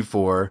been waiting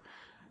for.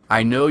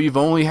 I know you've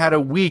only had a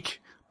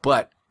week,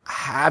 but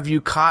have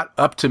you caught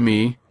up to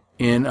me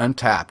in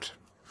Untapped?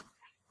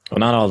 Well,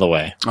 not all the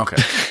way.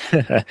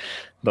 Okay.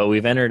 But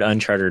we've entered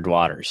uncharted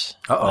waters.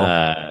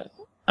 Uh-oh.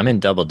 I'm in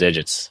double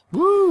digits.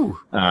 Woo!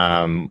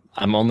 I'm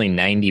only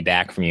 90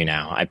 back from you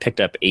now. I picked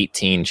up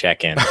 18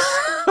 check-ins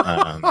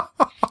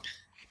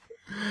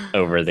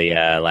over the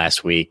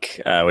last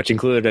week, which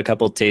included a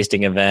couple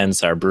tasting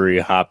events, our brewery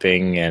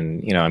hopping,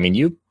 and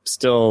you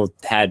still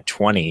had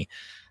 20.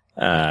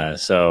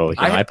 So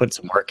I put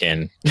some work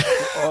in.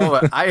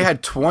 I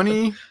had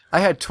 20.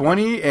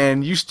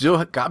 And you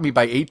still got me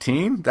by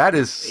 18. That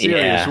is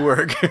serious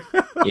work.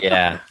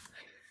 Yeah.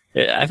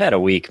 I've had a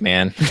week,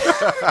 man.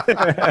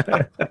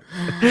 But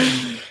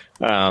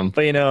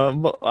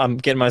I'm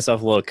getting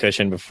myself a little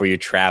cushion before you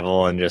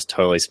travel and just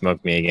totally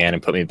smoke me again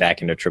and put me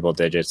back into triple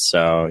digits.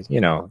 So,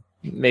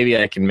 maybe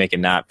I can make it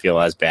not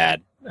feel as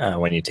bad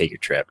when you take your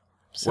trip.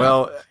 So.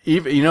 Well,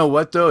 even, you know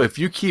what though? If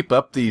you keep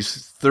up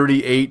these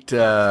 38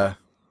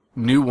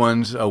 new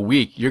ones a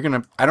week,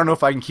 I don't know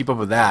if I can keep up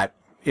with that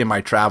in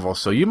my travel.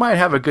 So you might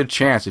have a good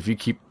chance if you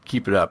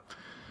keep it up.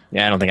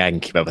 Yeah, I don't think I can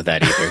keep up with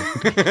that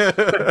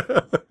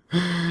either.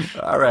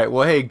 All right.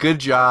 Well, hey, good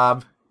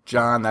job,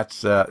 John.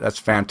 That's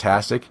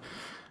fantastic.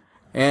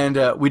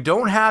 And we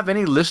don't have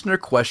any listener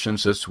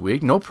questions this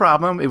week. No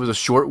problem. It was a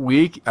short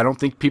week. I don't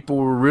think people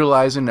were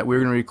realizing that we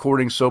were going to be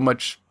recording so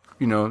much,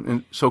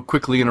 so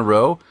quickly in a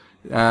row.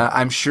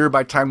 I'm sure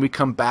by the time we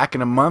come back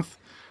in a month,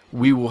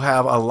 we will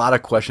have a lot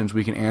of questions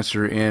we can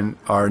answer in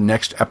our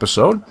next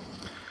episode.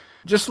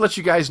 Just to let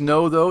you guys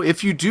know, though,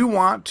 if you do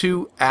want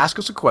to ask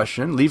us a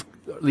question, leave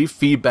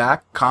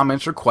feedback,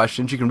 comments, or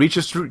questions, you can reach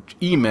us through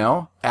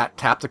email at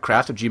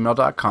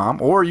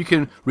tapthecraft@gmail.com, or you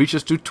can reach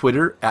us through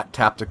Twitter at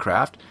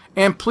tapthecraft.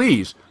 And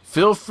please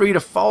feel free to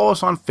follow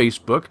us on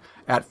Facebook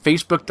at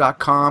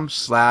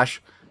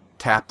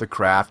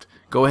facebook.com/tapthecraft.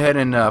 Go ahead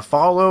and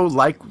follow,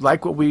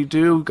 like what we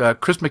do.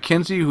 Chris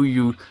McKenzie, who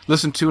you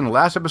listened to in the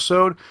last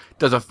episode,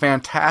 does a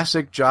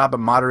fantastic job of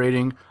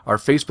moderating our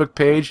Facebook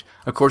page.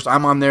 Of course,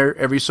 I'm on there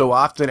every so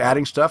often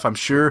adding stuff. I'm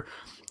sure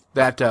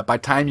that by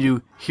the time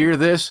you hear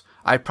this,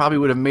 I probably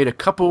would have made a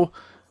couple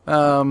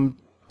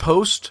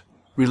posts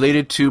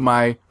related to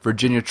my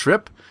Virginia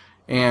trip,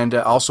 and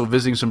also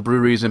visiting some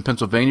breweries in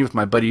Pennsylvania with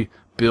my buddy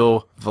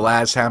Bill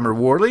Vlashammer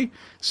Worley.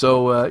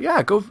 So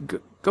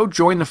go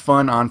join the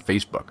fun on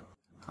Facebook.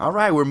 All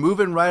right, we're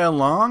moving right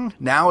along.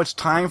 Now it's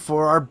time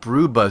for our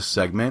Brew Buzz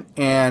segment,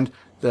 and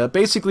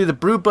basically the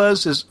Brew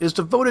Buzz is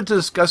devoted to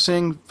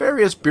discussing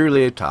various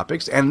beer-related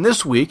topics. And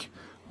this week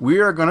we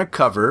are going to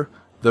cover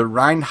the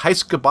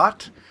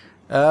Reinheitsgebot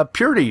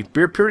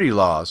beer purity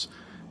laws.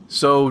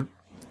 So,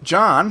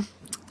 John,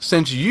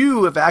 since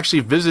you have actually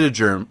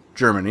visited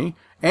Germany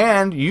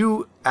and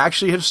you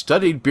actually have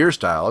studied beer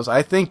styles,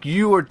 I think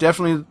you are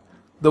definitely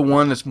the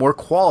one that's more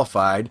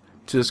qualified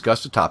to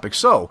discuss the topic.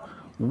 So,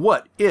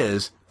 what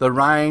is the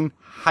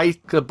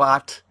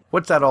Reinheitsgebot?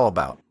 What's that all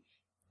about?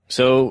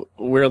 So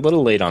we're a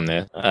little late on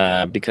this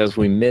because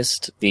we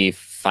missed the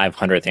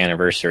 500th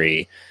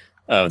anniversary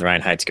of the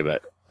Reinheitsgebot.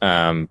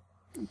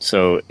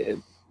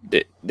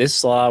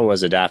 This law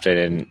was adopted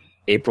in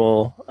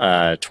April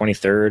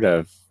 23rd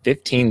of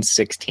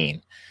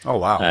 1516. Oh,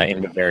 wow.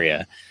 In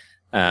Bavaria.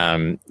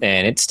 And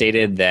it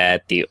stated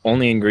that the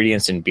only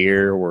ingredients in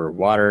beer were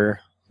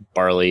water,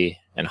 barley,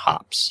 and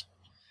hops.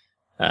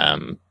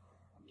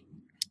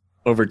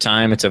 Over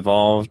time, it's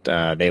evolved.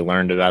 They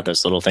learned about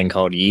this little thing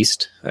called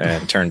yeast,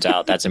 and it turns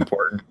out that's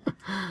important.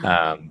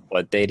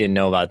 But they didn't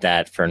know about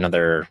that for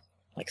another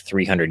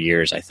 300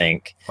 years, I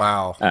think.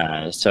 Wow.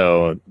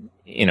 So,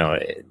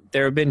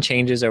 there have been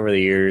changes over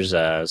the years,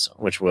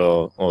 which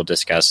we'll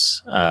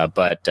discuss.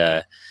 But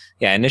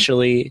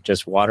initially,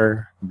 just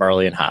water,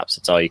 barley, and hops.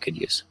 That's all you could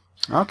use.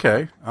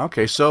 Okay.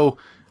 So,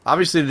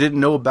 obviously, they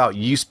didn't know about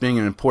yeast being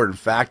an important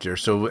factor.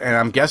 So, and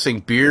I'm guessing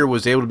beer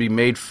was able to be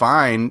made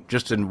fine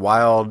just in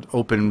wild,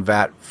 open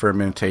vat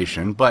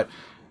fermentation. But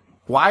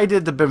why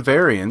did the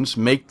Bavarians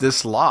make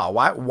this law?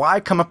 Why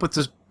come up with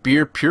this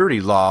beer purity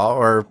law,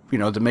 or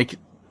to make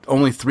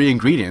only 3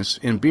 ingredients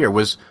in beer?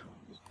 Was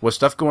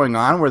stuff going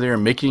on where they were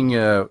making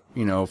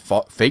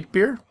fake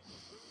beer?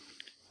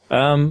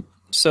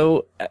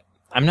 So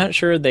I'm not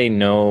sure they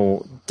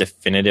know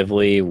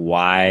definitively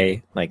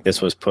why this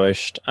was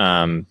pushed.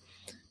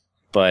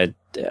 But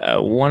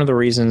one of the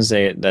reasons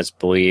that's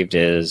believed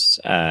is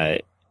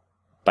by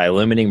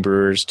limiting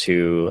brewers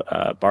to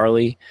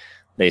barley,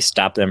 they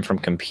stop them from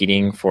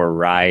competing for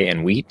rye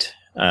and wheat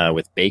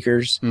with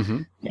bakers.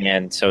 Mm-hmm.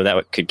 And so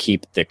that could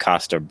keep the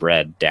cost of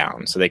bread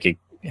down. So they could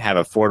have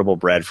affordable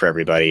bread for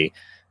everybody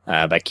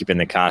by keeping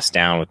the cost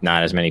down with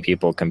not as many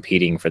people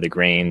competing for the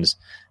grains.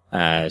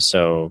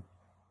 So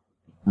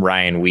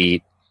rye and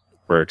wheat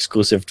were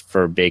exclusive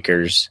for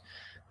bakers.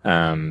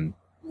 And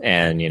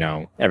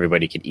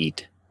everybody could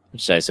eat,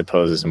 which I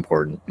suppose is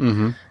important.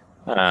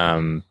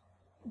 Mm-hmm.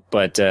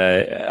 But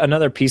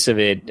another piece of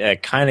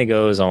it kind of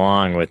goes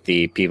along with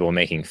the people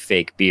making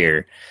fake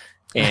beer,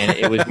 and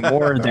it was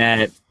more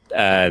that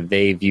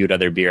they viewed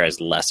other beer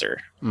as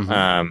lesser.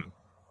 Mm-hmm.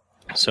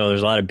 So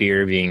there's a lot of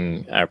beer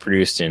being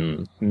produced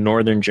in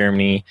northern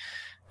Germany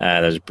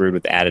that was brewed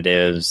with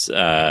additives,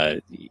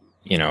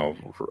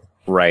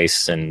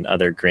 rice and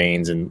other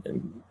grains,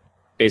 and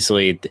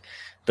basically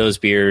those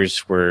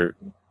beers were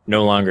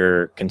no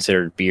longer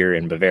considered beer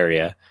in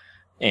Bavaria,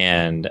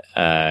 and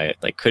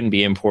couldn't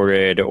be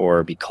imported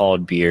or be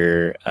called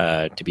beer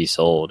to be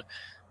sold.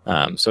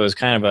 So it was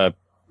kind of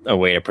a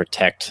way to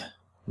protect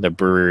the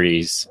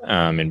breweries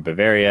in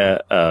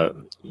Bavaria.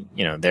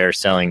 They're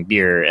selling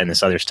beer and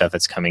this other stuff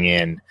that's coming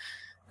in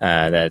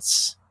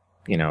that's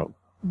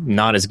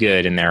not as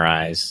good in their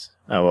eyes.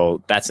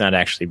 Well, that's not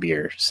actually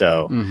beer,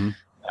 so mm-hmm.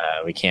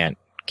 We can't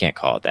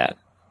call it that.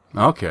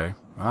 Okay.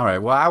 All right.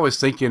 Well, I was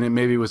thinking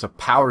maybe it was a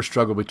power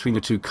struggle between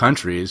the two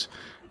countries,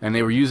 and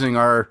they were using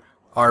our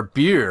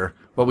beer,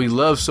 what we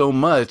love so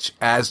much,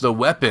 as the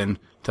weapon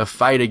to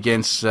fight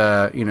against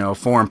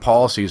foreign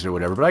policies or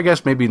whatever. But I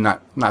guess maybe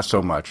not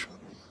so much.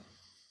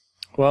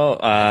 Well,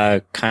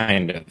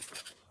 kind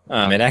of.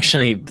 It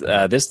actually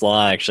this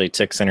law actually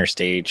took center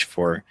stage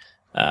for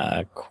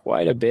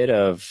quite a bit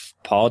of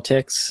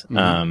politics,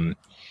 mm-hmm.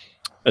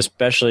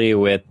 Especially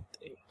with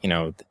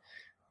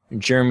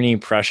Germany,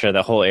 Prussia,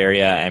 the whole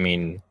area. I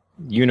mean,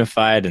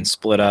 unified and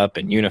split up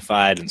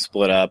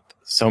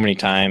so many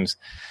times.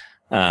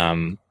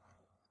 But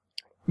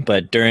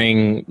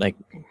during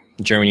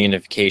German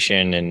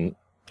unification in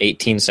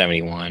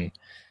 1871,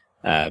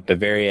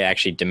 Bavaria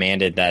actually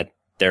demanded that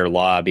their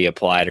law be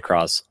applied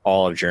across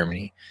all of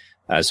Germany.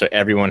 So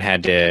everyone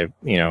had to,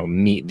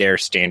 meet their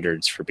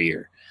standards for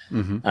beer.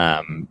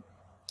 Mm-hmm.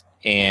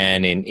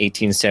 And in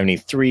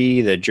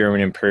 1873, the German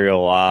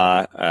imperial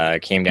law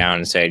came down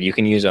and said, you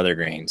can use other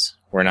grains.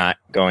 We're not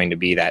going to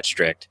be that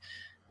strict.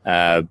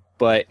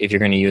 But if you're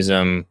going to use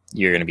them,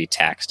 you're going to be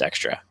taxed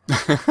extra.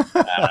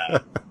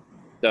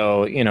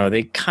 So,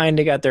 they kind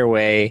of got their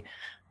way,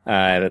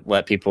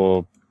 let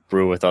people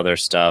brew with other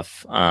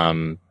stuff.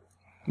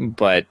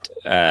 But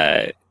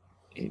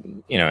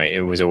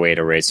it was a way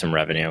to raise some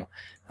revenue.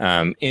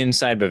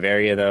 Inside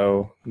Bavaria,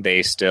 though,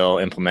 they still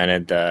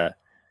implemented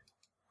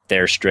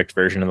their strict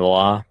version of the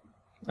law.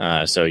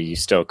 So you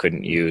still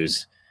couldn't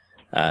use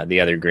the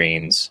other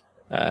grains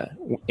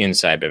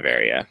inside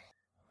Bavaria.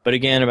 But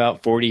again,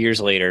 about 40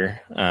 years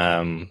later,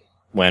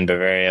 when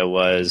Bavaria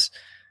was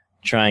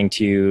trying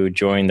to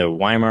join the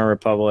Weimar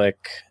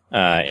Republic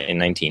in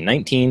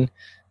 1919,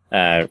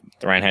 the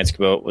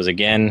Reinheitsgebot was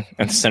again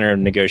at the center of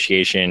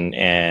negotiation,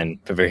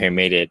 and Bavaria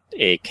made it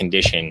a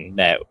condition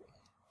that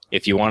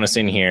if you want us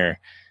in here,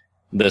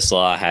 this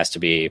law has to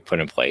be put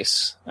in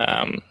place.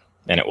 And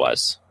it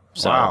was.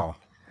 So,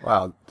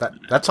 Wow.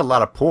 That's a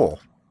lot of pull.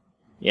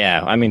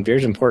 Yeah. I mean,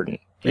 beer's important.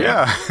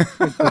 Yeah.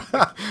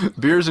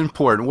 Beer's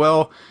important.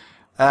 Well,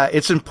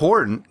 it's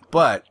important,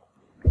 but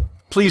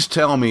please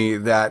tell me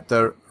that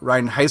the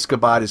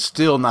Reinheitsgebot is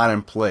still not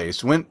in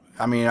place.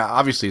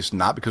 Obviously it's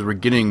not, because we're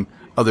getting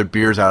other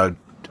beers out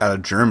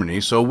of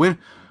Germany. So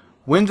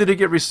when did it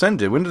get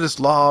rescinded? When did this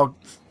law,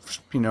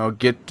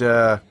 get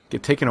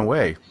taken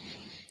away?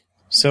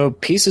 So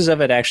pieces of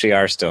it actually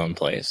are still in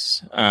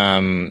place.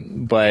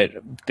 But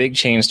big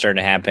change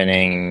started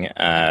happening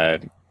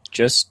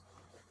just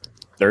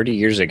 30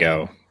 years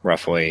ago,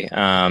 roughly.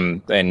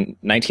 In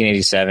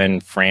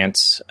 1987,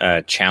 France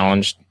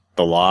challenged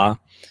the law,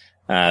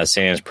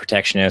 saying it was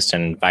protectionist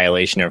and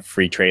violation of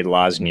free trade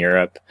laws in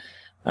Europe,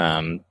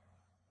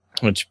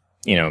 which,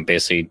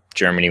 basically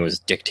Germany was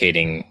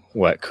dictating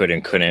what could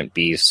and couldn't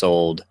be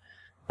sold.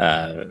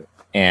 So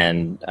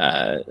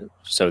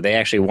they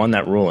actually won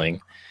that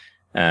ruling.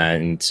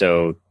 And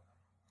so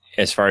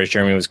as far as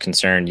Germany was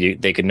concerned,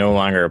 they could no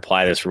longer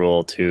apply this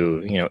rule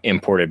to,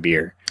 imported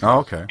beer. Oh,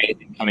 okay.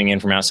 Anything coming in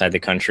from outside the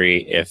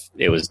country, if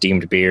it was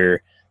deemed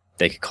beer,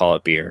 they could call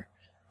it beer.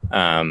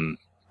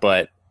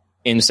 But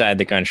inside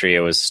the country, it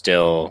was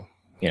still,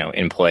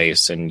 in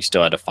place, and you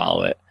still had to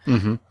follow it.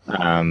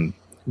 Mm-hmm.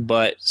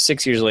 But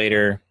 6 years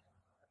later,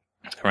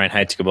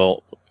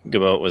 Reinheitsgebot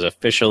was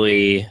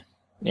officially,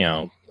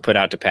 put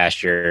out to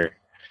pasture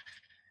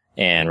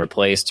and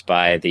replaced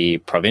by the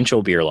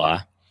provincial beer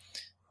law.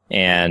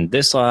 And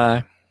this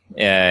law,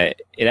 it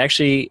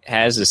actually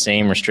has the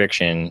same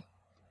restriction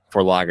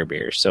for lager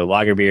beers. So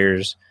lager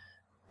beers,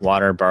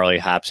 water, barley,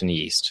 hops, and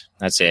yeast.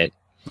 That's it.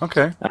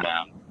 Okay.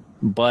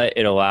 But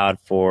it allowed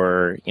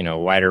for, a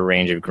wider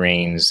range of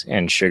grains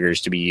and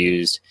sugars to be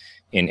used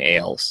in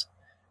ales.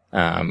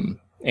 And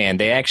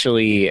they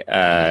actually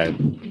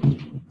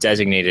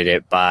designated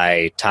it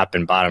by top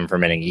and bottom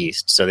fermenting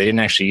yeast. So they didn't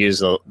actually use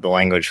the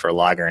language for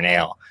lager and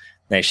ale.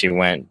 They actually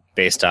went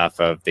based off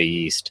of the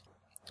yeast.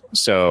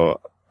 So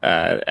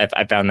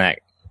I found that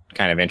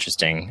kind of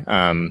interesting.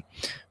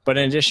 But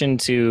in addition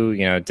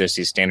to, just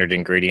these standard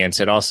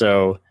ingredients, it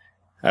also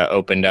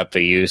opened up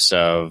the use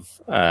of,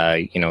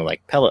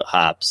 like pellet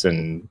hops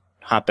and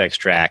hop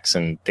extracts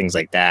and things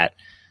like that,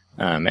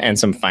 and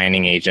some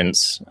fining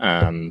agents,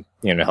 to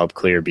help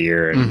clear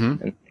beer.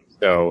 And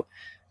so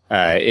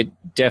it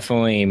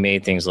definitely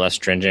made things less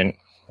stringent.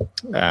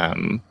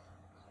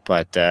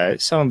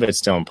 But some of it's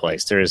still in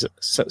place. There is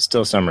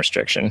still some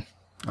restriction.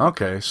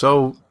 Okay,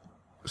 so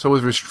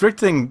with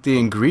restricting the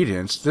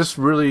ingredients, this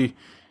really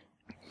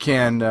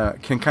can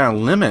kind of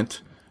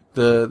limit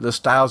the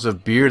styles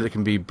of beer that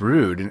can be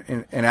brewed,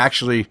 and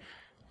actually,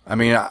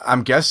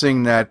 I'm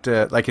guessing that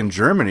like in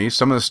Germany,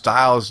 some of the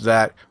styles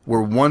that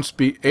were once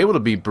able to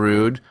be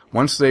brewed,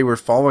 once they were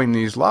following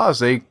these laws,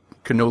 they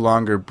could no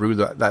longer brew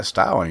that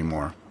style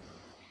anymore.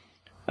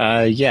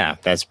 Yeah,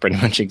 that's pretty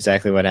much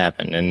exactly what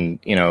happened.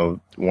 And,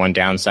 one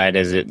downside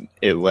is it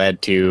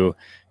led to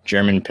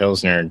German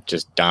Pilsner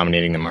just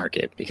dominating the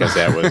market, because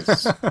that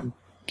was,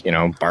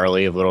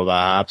 barley of little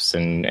hops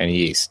and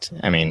yeast.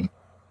 Some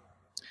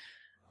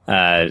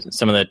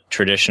of the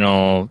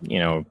traditional,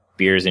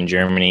 beers in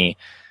Germany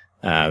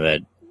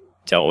that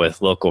dealt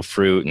with local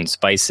fruit and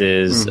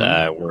spices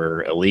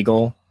were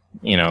illegal.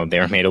 They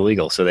were made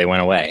illegal, so they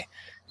went away.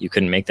 You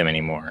couldn't make them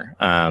anymore.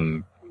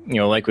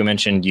 Like we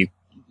mentioned,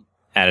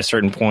 at a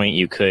certain point,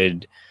 you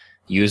could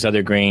use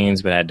other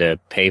grains, but had to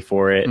pay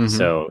for it.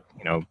 So,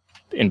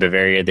 in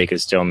Bavaria, they could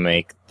still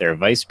make their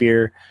Weiss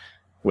beer,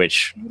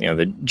 which,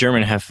 the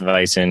German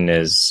Hefeweizen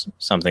is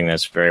something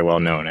that's very well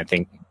known. I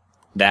think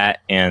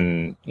that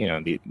and,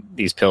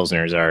 these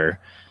Pilsners are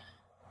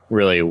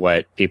really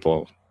what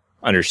people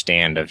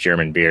understand of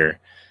German beer.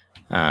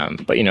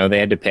 But, they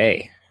had to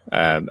pay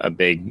a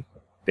big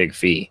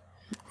fee.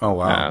 Oh,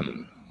 wow.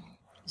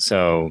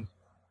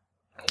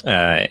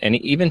 And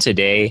even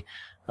today,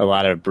 a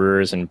lot of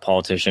brewers and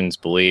politicians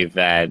believe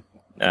that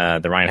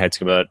the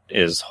Reinheitsgebot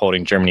is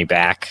holding Germany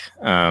back.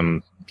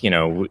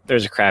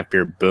 There's a craft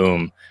beer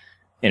boom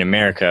in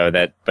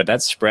America but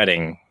that's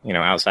spreading,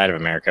 outside of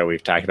America.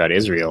 We've talked about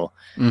Israel.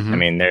 Mm-hmm. I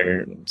mean,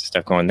 there's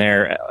stuff going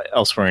there.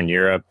 Elsewhere in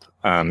Europe,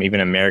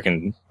 even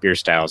American beer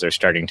styles are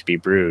starting to be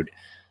brewed.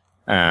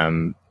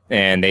 And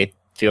they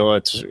feel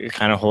it's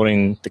kind of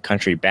holding the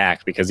country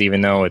back because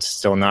even though it's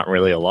still not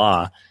really a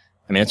law,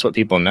 I mean, it's what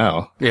people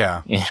know.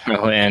 Yeah.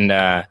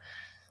 And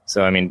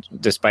so, I mean,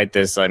 despite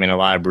this, I mean, a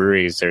lot of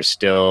breweries are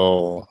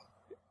still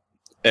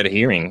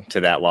adhering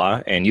to that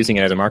law and using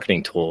it as a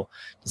marketing tool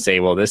to say,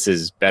 well, this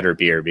is better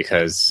beer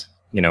because,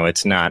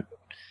 it's not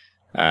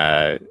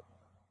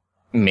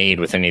made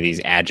with any of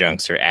these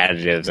adjuncts or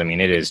additives. I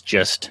mean, it is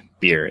just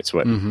beer. It's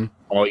what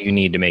all you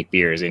need to make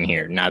beer is in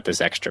here, not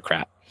this extra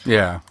crap.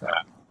 Yeah.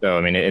 So,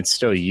 I mean, it's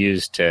still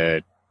used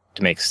to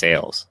make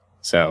sales.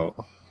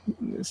 So,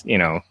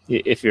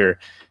 if you're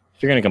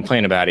going to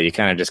complain about it, you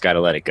kind of just got to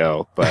let it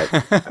go. But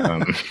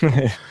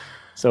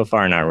so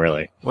far, not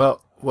really.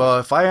 Well,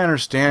 if I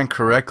understand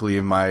correctly,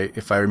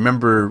 if I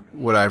remember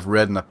what I've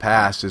read in the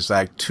past, is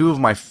like two of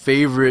my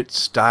favorite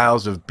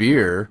styles of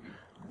beer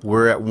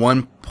were at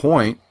one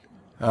point,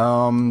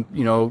 went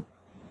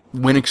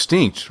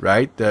extinct.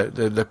 Right,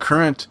 the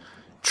current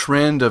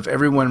trend of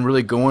everyone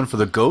really going for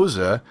the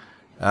Goza.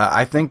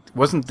 I think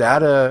wasn't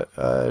that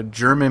a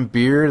German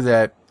beer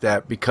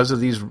that because of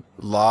these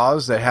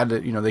laws that had to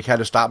they had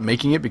to stop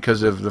making it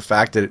because of the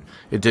fact that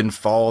it didn't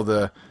follow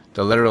the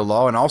letter of the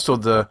law, and also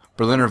the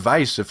Berliner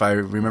Weiss, if I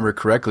remember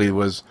correctly,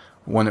 was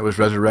one that was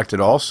resurrected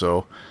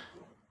also.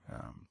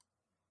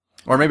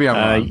 Or maybe I'm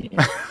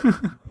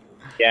wrong.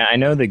 Yeah, I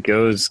know the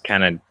Goes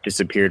kind of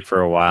disappeared for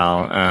a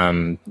while,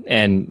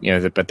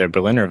 but the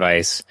Berliner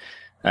Weiss,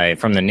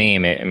 from the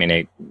name,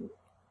 it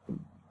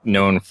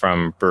known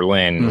from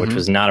Berlin, which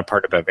was not a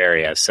part of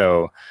Bavaria,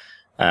 so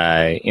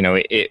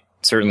it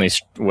certainly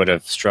would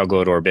have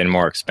struggled or been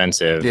more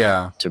expensive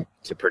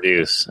to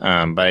produce,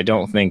 but I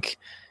don't think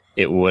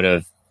it would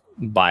have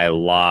by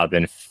law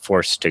been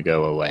forced to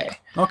go away.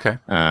 Okay.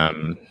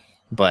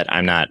 But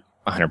I'm not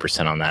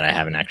 100% on that. I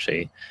haven't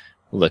actually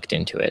looked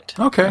into it.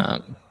 Okay.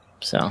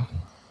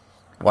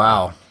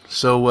 Wow.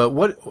 So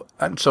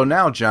So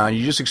now, John,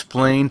 you just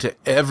explained to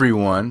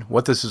everyone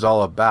what this is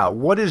all about.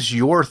 What is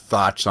your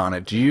thoughts on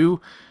it? Do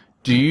you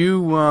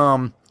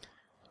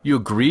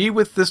agree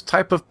with this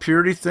type of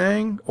purity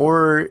thing,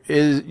 or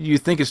you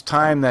think it's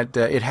time that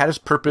it had its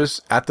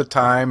purpose at the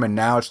time and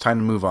now it's time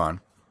to move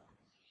on?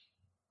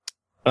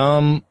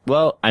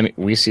 Well, I mean,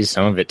 we see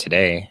some of it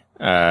today,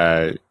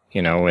 with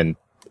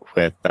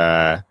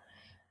the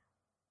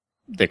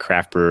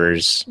craft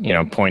brewers,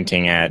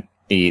 pointing at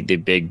the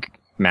big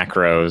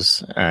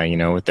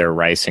macros, with their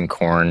rice and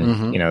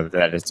corn,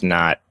 that it's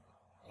not,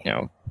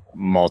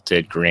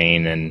 malted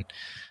grain and,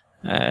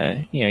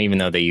 even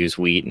though they use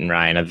wheat and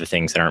rye and other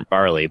things that aren't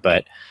barley,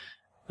 but,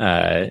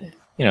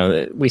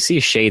 we see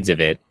shades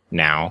of it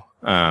now.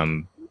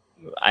 I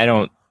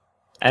don't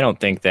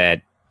think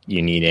that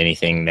you need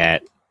anything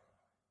that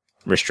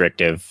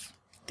restrictive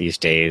these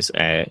days.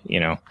 I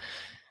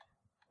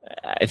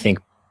think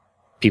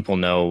people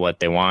know what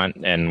they want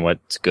and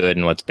what's good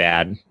and what's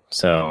bad.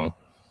 So,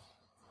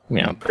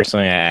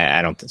 personally,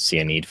 I don't see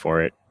a need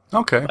for it.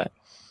 Okay. But.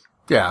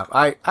 Yeah,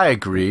 I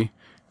agree.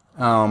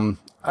 I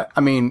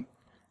mean,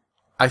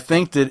 I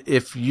think that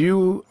if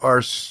you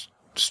are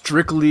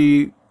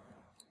strictly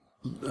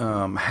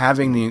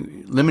limiting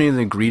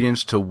the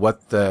ingredients to what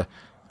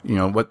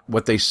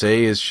what they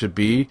say should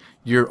be,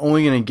 you're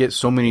only going to get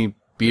so many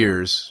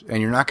beers,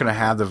 and you're not going to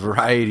have the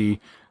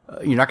variety.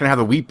 You're not going to have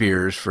the wheat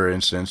beers, for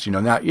instance.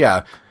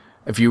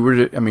 If you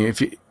were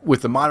to,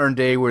 with the modern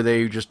day where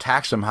they just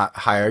tax them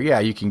higher, yeah,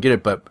 you can get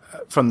it. But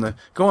from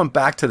going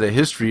back to the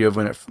history of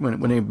when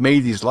they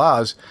made these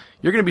laws,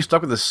 you're going to be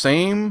stuck with the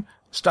same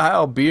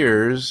style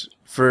beers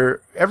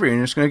for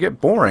and it's going to get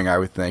boring, I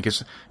would think.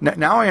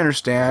 Now I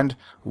understand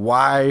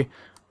why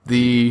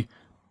the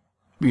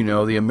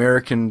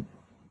American,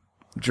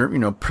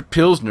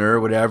 Pilsner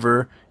or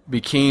whatever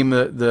became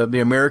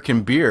the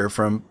American beer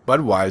from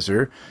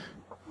Budweiser.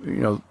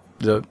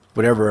 The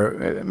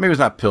whatever, maybe it's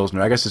not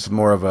Pilsner. I guess it's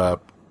more of a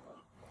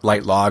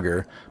light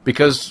lager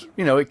because,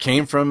 it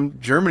came from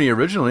Germany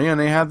originally, and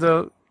they had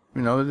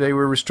they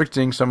were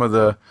restricting some of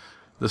the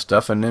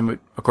stuff. And then,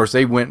 of course,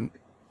 they went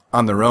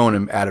on their own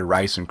and added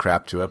rice and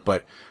crap to it.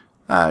 But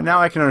now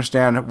I can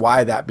understand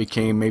why that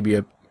became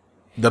maybe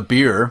the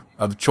beer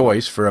of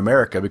choice for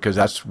America, because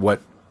that's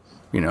what,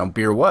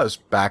 beer was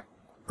back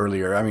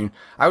earlier. I mean,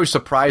 I was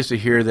surprised to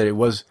hear that it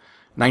was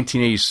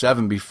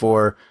 1987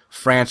 before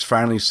France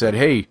finally said,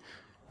 hey,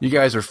 you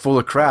guys are full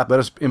of crap. Let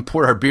us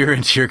import our beer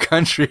into your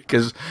country.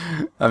 Because,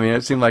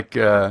 it seemed like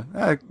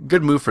a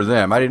good move for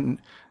them.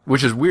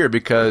 Which is weird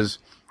because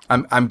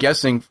I'm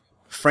guessing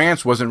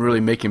France wasn't really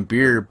making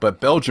beer, but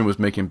Belgium was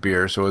making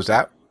beer. So is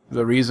that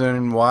the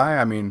reason why?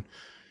 I mean,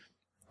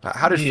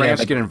 how did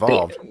France get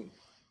involved?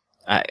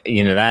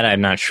 That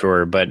I'm not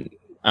sure, but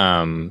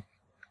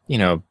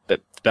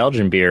but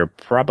Belgian beer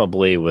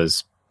probably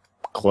was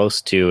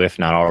close to, if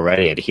not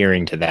already,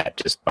 adhering to that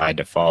just by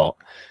default.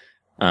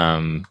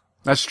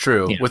 That's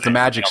true with the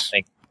magic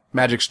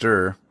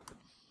stir.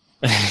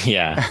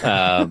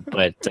 Yeah,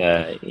 but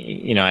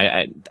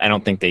I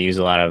don't think they use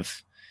a lot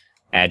of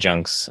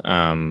adjuncts.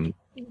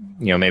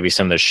 Maybe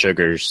some of the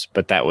sugars,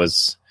 but that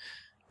was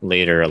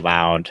later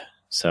allowed.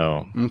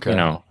 So okay. I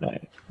don't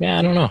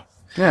know.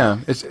 Yeah,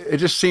 it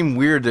just seemed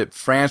weird that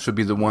France would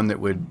be the one that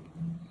would,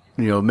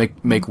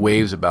 make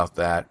waves about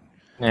that.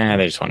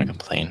 They just want to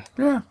complain.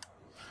 Yeah.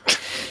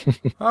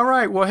 All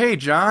right. Well, hey,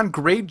 John,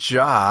 great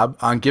job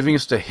on giving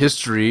us the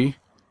history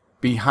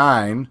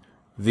behind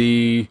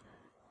the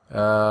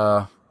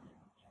Rhine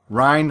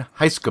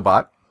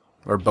Heiskebot,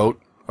 or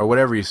boat, or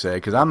whatever you say,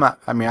 because I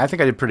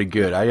think I did pretty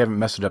good. I haven't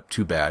messed it up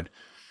too bad.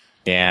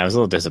 Yeah, I was a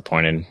little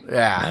disappointed.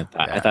 Yeah.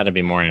 I thought it'd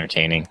be more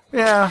entertaining.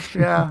 Yeah.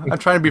 I'm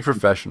trying to be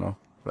professional,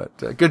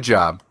 but good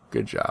job.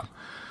 Good job.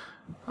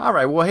 All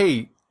right. Well,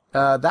 hey,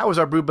 that was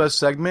our Brew Buzz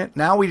segment.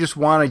 Now we just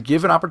want to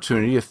give an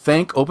opportunity to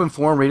thank Open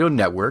Forum Radio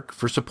Network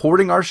for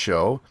supporting our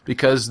show,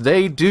 because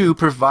they do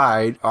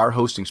provide our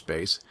hosting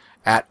space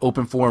at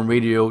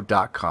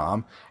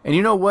openforumradio.com. And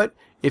you know what?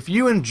 If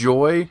you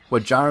enjoy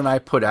what John and I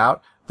put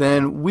out,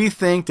 then we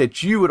think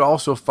that you would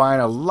also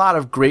find a lot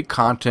of great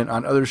content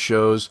on other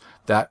shows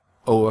that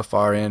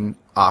OFRN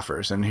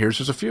offers. And here's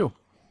just a few.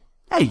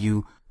 Hey,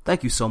 you.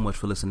 Thank you so much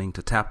for listening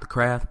to Tap the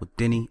Craft with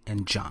Denny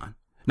and John.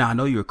 Now, I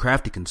know you're a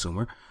crafty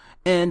consumer,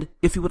 and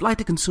if you would like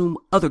to consume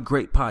other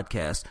great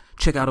podcasts,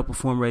 check out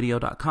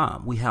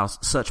OpenForumRadio.com. We house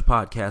such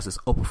podcasts as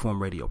Open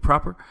Forum Radio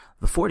Proper,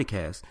 The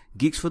 40Cast,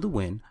 Geeks for the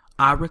Win,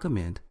 I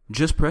Recommend,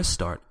 Just Press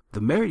Start,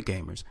 The Married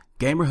Gamers,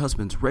 Gamer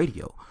Husbands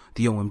Radio,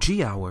 The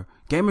OMG Hour,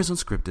 Gamers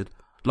Unscripted,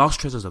 Lost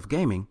Treasures of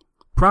Gaming,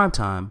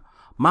 Primetime,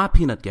 My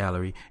Peanut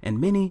Gallery, and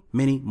many,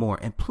 many more.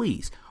 And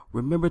please,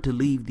 remember to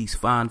leave these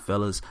fine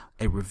fellas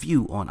a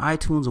review on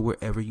iTunes or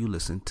wherever you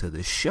listen to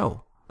this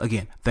show.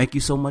 Again, thank you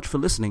so much for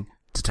listening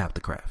to Tap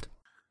the Craft.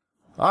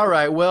 All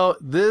right. Well,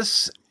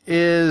 this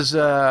is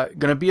going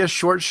to be a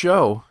short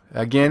show.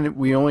 Again,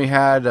 we only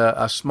had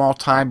a small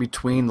time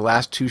between the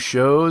last two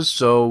shows,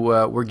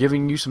 so we're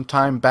giving you some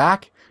time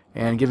back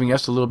and giving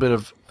us a little bit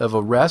of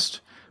a rest.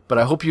 But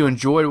I hope you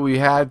enjoyed what we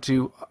had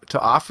to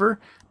offer.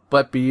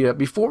 But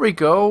before we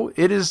go,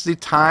 it is the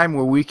time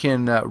where we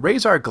can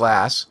raise our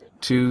glass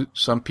to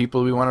some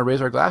people we want to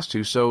raise our glass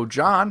to. So,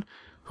 John,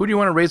 who do you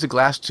want to raise a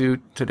glass to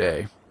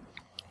today?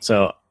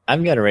 So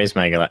I've got to raise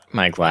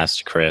my glass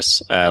to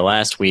Chris.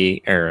 Last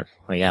week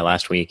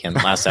and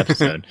last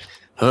episode,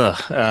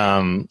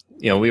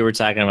 we were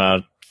talking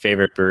about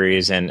favorite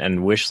breweries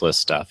and wish list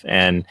stuff,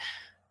 and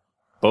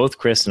both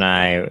Chris and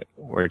I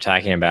were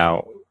talking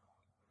about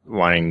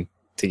wanting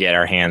to get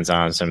our hands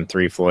on some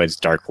Three Floyds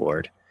Dark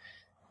Lord.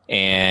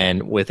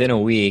 And within a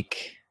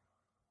week,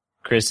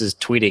 Chris is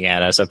tweeting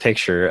at us a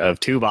picture of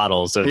 2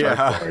 bottles of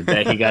Dark Lord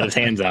that he got his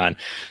hands on.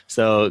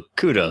 So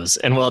kudos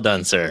and well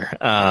done, sir.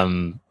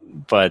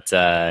 Way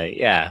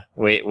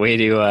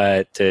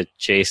to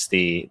chase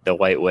the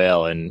white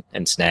whale and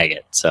snag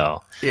it.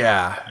 So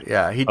yeah.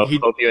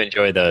 Hope you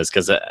enjoy those,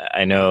 because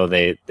I know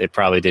they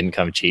probably didn't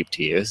come cheap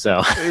to you.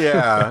 So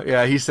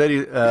yeah. He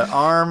said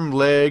arm,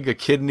 leg, a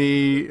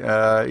kidney.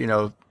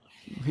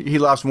 He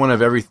lost one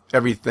of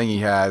everything he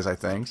has, I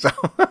think. So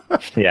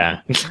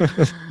yeah.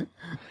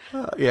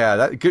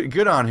 That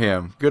good on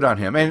him. Good on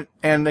him.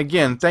 And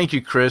again, thank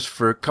you, Chris,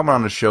 for coming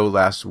on the show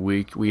last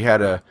week. We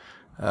had a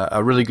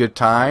really good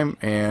time,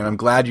 and I'm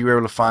glad you were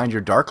able to find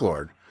your Dark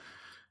Lord.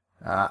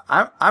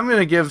 I'm going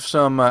to give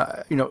some,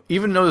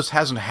 even though this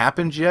hasn't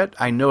happened yet,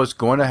 I know it's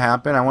going to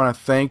happen. I want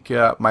to thank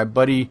my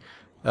buddy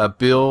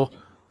Bill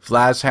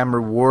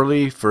Vlashammer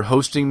Worley for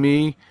hosting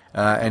me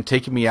and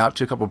taking me out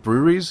to a couple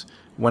breweries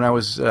when I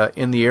was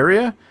in the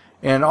area,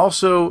 and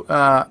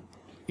also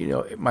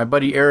my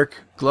buddy Eric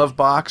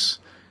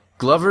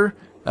Glover.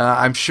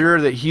 I'm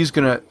sure that he's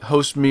going to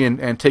host me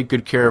and take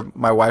good care of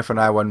my wife and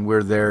I when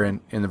we're there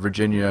in the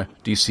Virginia,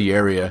 D.C.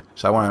 area.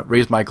 So I want to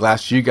raise my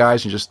glass to you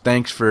guys and just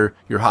thanks for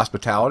your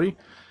hospitality.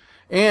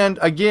 And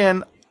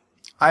again,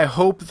 I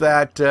hope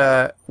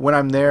that when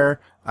I'm there,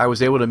 I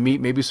was able to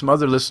meet maybe some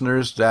other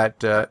listeners that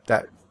go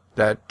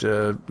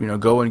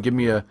and give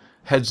me a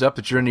heads up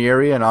that you're in the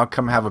area, and I'll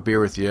come have a beer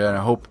with you. And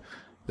I hope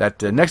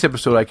that next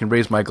episode I can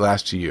raise my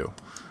glass to you.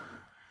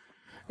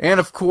 And,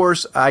 of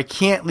course, I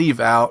can't leave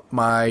out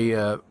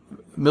my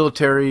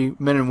military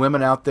men and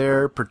women out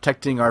there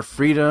protecting our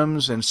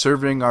freedoms and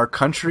serving our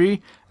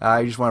country.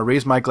 I just want to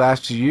raise my glass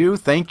to you.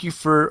 Thank you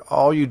for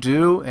all you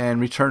do, and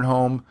return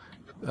home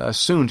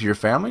soon to your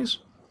families.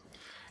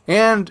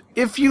 And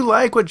if you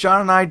like what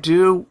John and I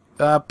do,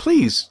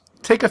 please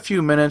take a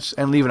few minutes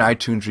and leave an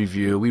iTunes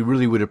review. We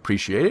really would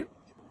appreciate it.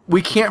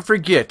 We can't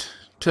forget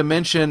to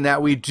mention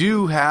that we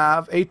do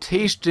have a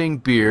tasting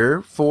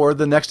beer for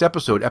the next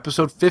episode,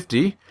 episode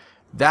 50.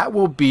 That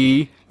will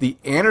be the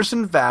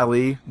Anderson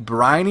Valley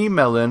Briny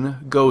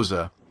Melon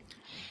Goza.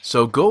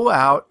 So go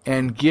out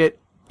and get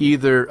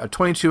either a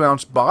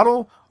 22-ounce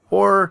bottle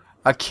or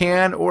a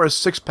can or a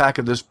 6-pack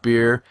of this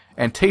beer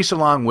and taste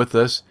along with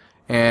us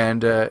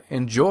and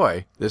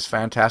enjoy this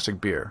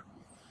fantastic beer.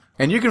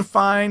 And you can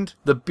find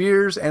the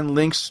beers and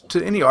links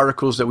to any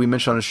articles that we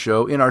mentioned on the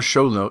show in our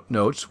show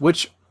notes,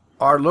 which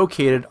are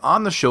located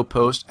on the show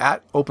post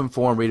at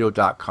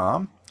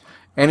openforumradio.com.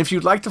 And if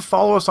you'd like to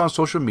follow us on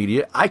social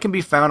media, I can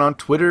be found on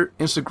Twitter,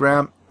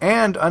 Instagram,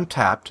 and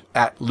Untapped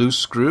at Loose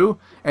Screw.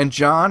 And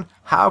John,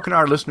 how can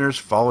our listeners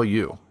follow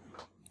you?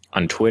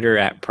 On Twitter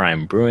at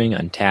Prime Brewing,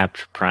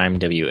 Untapped Prime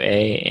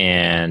WA,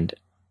 and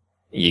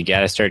you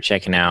got to start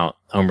checking out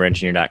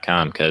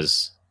homebrewengineer.com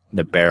because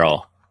the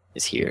barrel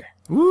is here.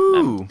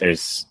 Woo!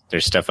 There's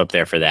stuff up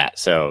there for that,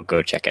 so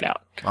go check it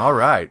out. All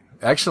right.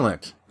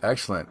 Excellent.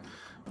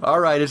 All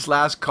right, it's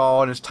last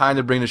call, and it's time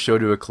to bring the show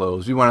to a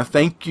close. We want to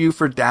thank you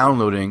for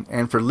downloading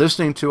and for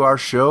listening to our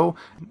show,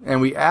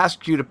 and we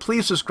ask you to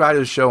please subscribe to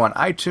the show on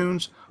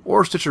iTunes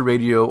or Stitcher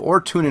Radio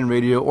or TuneIn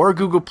Radio or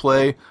Google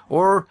Play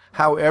or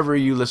however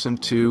you listen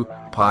to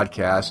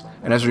podcasts.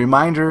 And as a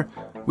reminder,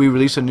 we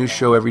release a new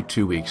show every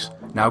 2 weeks.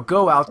 Now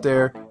go out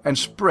there and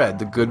spread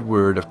the good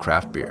word of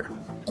craft beer.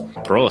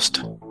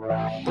 Prost.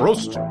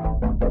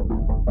 Prost.